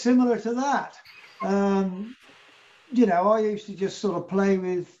 Quite similar to that. I used to just sort of play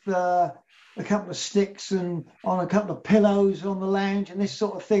with a couple of sticks and on a couple of pillows on the lounge and this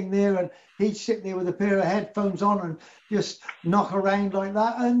sort of thing there. And he'd sit there with a pair of headphones on and just knock around like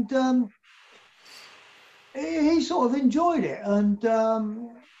that. And he sort of enjoyed it. And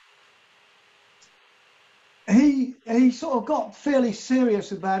he sort of got fairly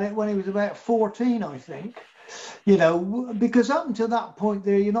serious about it when he was about 14, I think. Because up until that point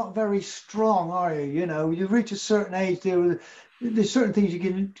there, you're not very strong, are you? You reach a certain age there's certain things you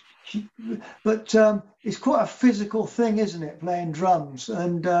can, but it's quite a physical thing, isn't it, playing drums?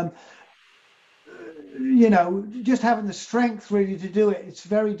 And, just having the strength really to do it, it's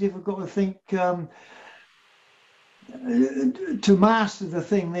very difficult, I think, to master the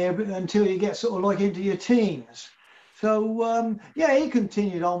thing there until you get sort of like into your teens. So, he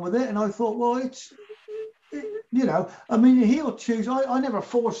continued on with it. And I thought, well, he'll choose. I never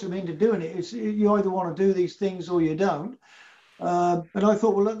force him into doing it. You either want to do these things or you don't. And I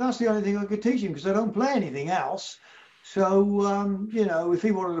thought, well, that's the only thing I could teach him because I don't play anything else. So, if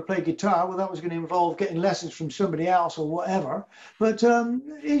he wanted to play guitar, well, that was going to involve getting lessons from somebody else or whatever. But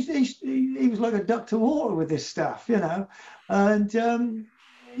he was like a duck to water with this stuff, And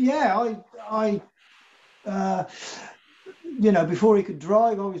before he could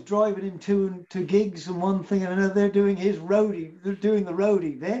drive, I was driving him to gigs and one thing and another. They're doing the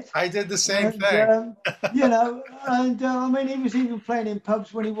roadie bit. I did the same thing. He was even playing in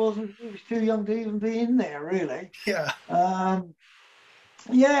pubs when he was too young to even be in there, really. Yeah.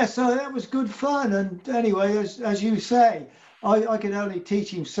 So that was good fun. And anyway, as you say, I could only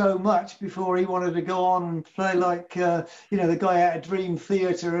teach him so much before he wanted to go on and play like, the guy out of Dream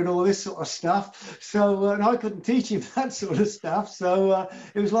Theater and all this sort of stuff. So, and I couldn't teach him that sort of stuff. So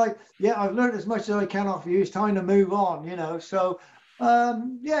it was like, I've learned as much as I can off you. It's time to move on, So,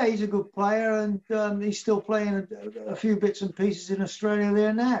 he's a good player and he's still playing a few bits and pieces in Australia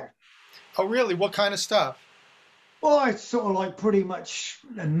there now. Oh, really? What kind of stuff? Well, it's sort of like pretty much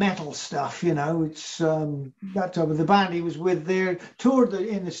metal stuff, It's that type of the band he was with there, toured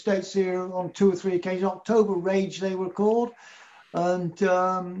in the States there on 2 or 3 occasions. October Rage, they were called. And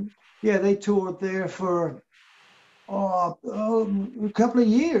they toured there for a couple of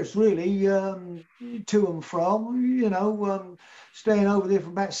years, really, to and from, staying over there for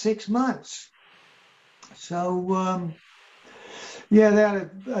about 6 months. So, they had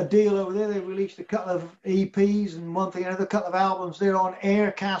a deal over there. They released a couple of EPs and one thing, another couple of albums there on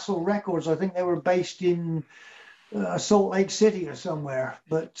Air Castle Records. I think they were based in Salt Lake City or somewhere,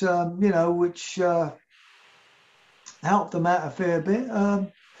 but, which helped them out a fair bit.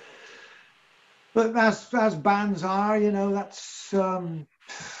 But as bands are, that's who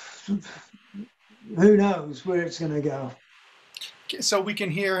knows where it's going to go. So we can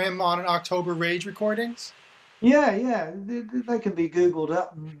hear him on an October Rage recordings? Yeah, they can be Googled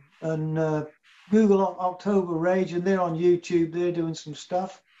up and Google October Rage, and they're on YouTube. They're doing some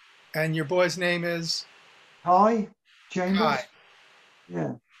stuff. And your boy's name is? Hi, Chambers. Hi.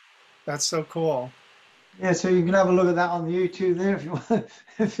 Yeah. That's so cool. Yeah, so you can have a look at that on YouTube there if you want.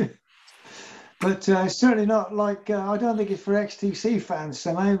 But certainly not like, I don't think it's for XTC fans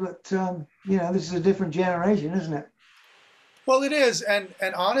somehow, but, this is a different generation, isn't it? Well, it is, and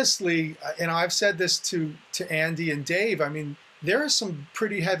honestly, I've said this to Andy and Dave. I mean, there are some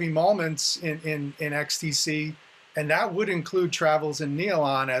pretty heavy moments in XTC, and that would include Travels in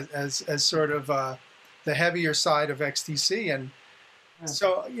Neon as sort of the heavier side of XTC. And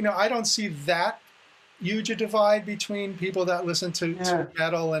so, I don't see that huge a divide between people that listen to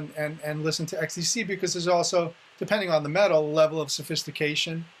metal and listen to XTC, because there's also, depending on the metal, a level of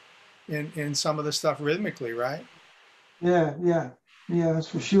sophistication in some of the stuff rhythmically, right? Yeah, that's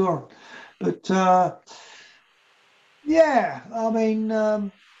for sure. But XTC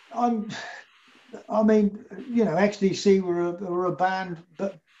were a band,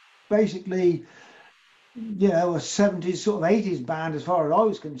 but basically, a 70s sort of 80s band as far as I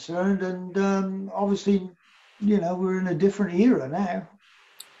was concerned, and obviously, we're in a different era now.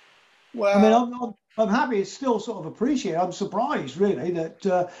 Well, I'm happy it's still sort of appreciated. I'm surprised, really, that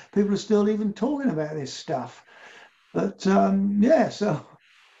people are still even talking about this stuff. But long may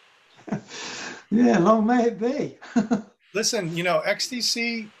it be. Listen,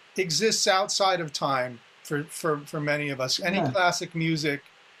 XTC exists outside of time for many of us. Any classic music,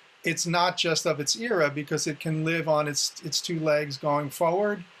 it's not just of its era, because it can live on its two legs going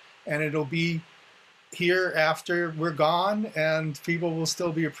forward, and it'll be here after we're gone, and people will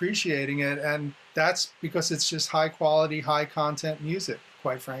still be appreciating it. And that's because it's just high quality, high content music,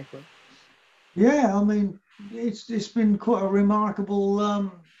 quite frankly. Yeah, I mean, it's been quite a remarkable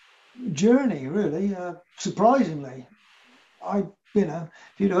journey, really. Surprisingly, if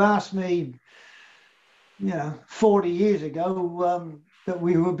you'd have asked me, 40 years ago that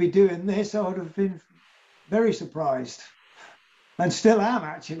we would be doing this, I would have been very surprised, and still am,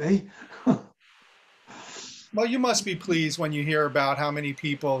 actually. Well, you must be pleased when you hear about how many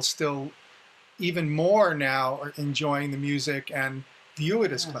people still, even more now, are enjoying the music and view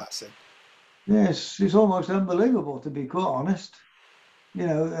it as classic. Yes, it's almost unbelievable, to be quite honest.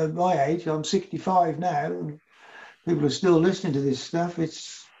 At my age, I'm 65 now, and people are still listening to this stuff.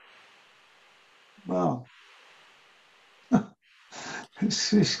 Well,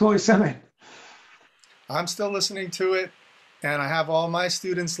 it's quite something. I'm still listening to it, and I have all my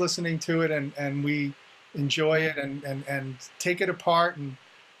students listening to it, and we enjoy it and take it apart and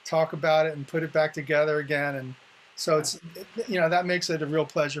talk about it and put it back together again. And so it's, that makes it a real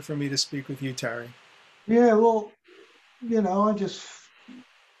pleasure for me to speak with you, Terry. Yeah, well, I just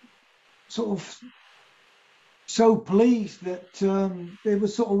sort of so pleased that it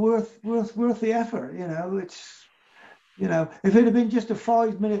was sort of worth the effort. If it had been just a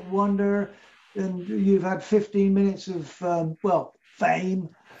 5-minute wonder, and you've had 15 minutes of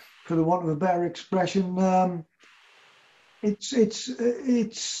fame, for the want of a better expression,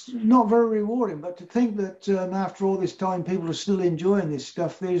 it's not very rewarding. But to think that after all this time, people are still enjoying this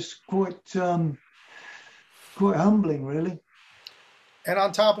stuff, there's quite humbling, really. And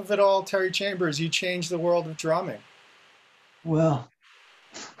on top of it all, Terry Chambers, you changed the world of drumming. Well,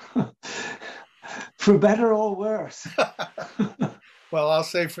 for better or worse. Well, I'll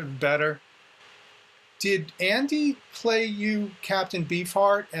say for better. Did Andy play you Captain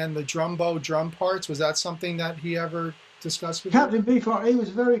Beefheart and the Drumbo drum parts? Was that something that he ever discussed with you? Captain Beefheart, he was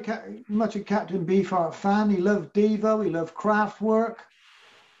very much a Captain Beefheart fan. He loved Devo, he loved Kraftwerk.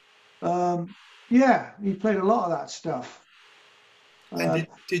 He played a lot of that stuff. And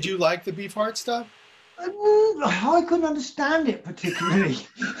did you like the Beefheart stuff? I couldn't understand it particularly.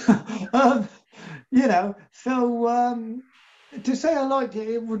 So to say I liked it,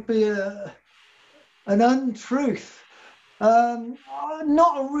 it would be an untruth. I'm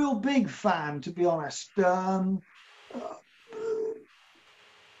not a real big fan, to be honest. But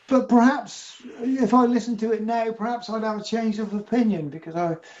perhaps if I listen to it now, perhaps I'd have a change of opinion, because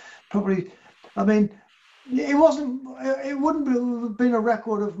it wouldn't have been a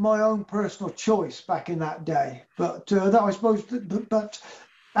record of my own personal choice back in that day. But that, I suppose, but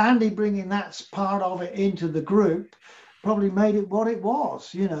Andy bringing that part of it into the group probably made it what it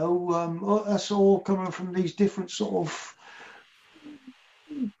was. Us all coming from these different sort of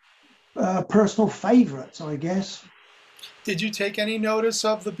personal favorites, I guess. Did you take any notice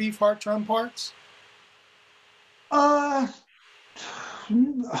of the Beefheart drum parts? Not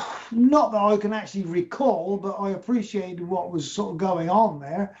that I can actually recall, but I appreciated what was sort of going on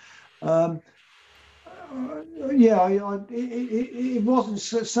there. It wasn't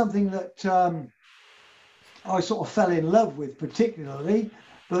something that I sort of fell in love with particularly,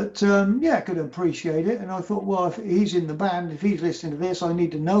 but I could appreciate it. And I thought, well, if he's in the band, if he's listening to this, I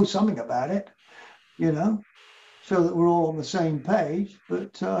need to know something about it, so that we're all on the same page.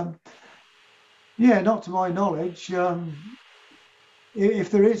 But not to my knowledge.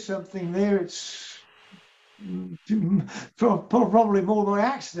 If there is something there, it's probably more by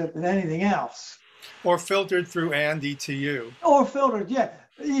accident than anything else. Or filtered through Andy to you. Or filtered, yeah.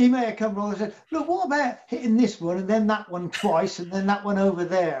 He may have come along and said, look, what about hitting this one and then that one twice and then that one over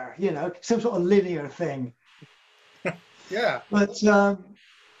there? Some sort of linear thing. Yeah. But,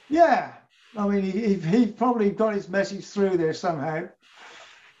 he probably got his message through there somehow.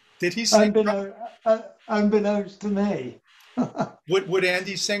 Did he sing? Unbeknownst to me. Would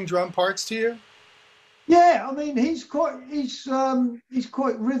Andy sing drum parts to you? Yeah, he's quite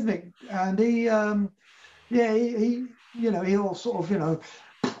rhythmic, and he'll sort of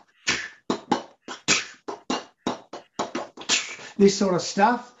this sort of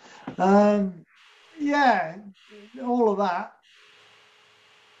stuff. All of that.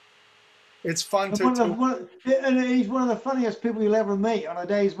 It's fun and he's one of the funniest people you'll ever meet on a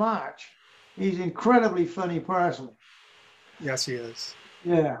day's march. He's an incredibly funny person. Yes, he is.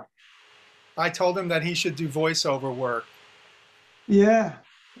 Yeah. I told him that he should do voiceover work. Yeah.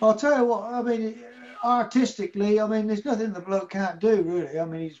 I'll tell you what, artistically, I mean, there's nothing the bloke can't do, really. I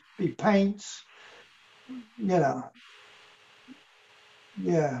mean, he paints, you know.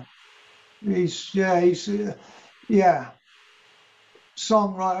 Yeah, he's yeah,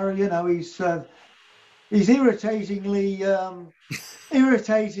 songwriter. You know, he's irritatingly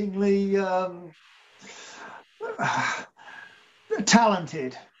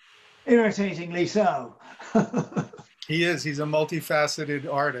talented, irritatingly so. He is. He's a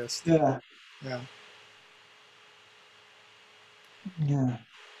multifaceted artist. Yeah. Yeah. Yeah.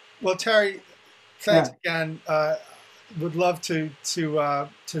 Well, Terry, thanks again. Would love to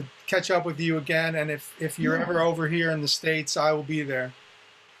catch up with you again, and if you're ever over here in the States, I will be there.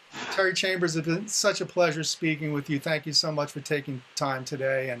 Terry Chambers, it's been such a pleasure speaking with you. Thank you so much for taking time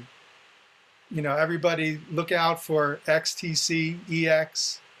today, and you know, everybody look out for XTC,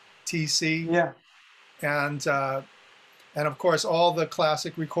 EXTC, Yeah, and of course all the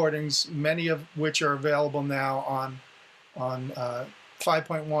classic recordings, many of which are available now on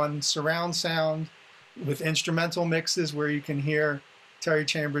 5.1 surround sound with instrumental mixes where you can hear Terry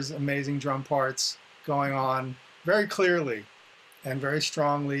Chambers' amazing drum parts going on very clearly and very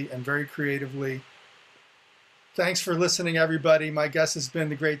strongly and very creatively. Thanks for listening, everybody. My guest has been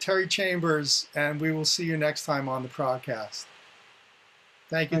the great Terry Chambers, and we will see you next time on the ProgCast.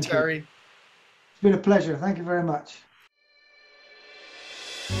 Thank you, Terry. It's been a pleasure. Thank you very much.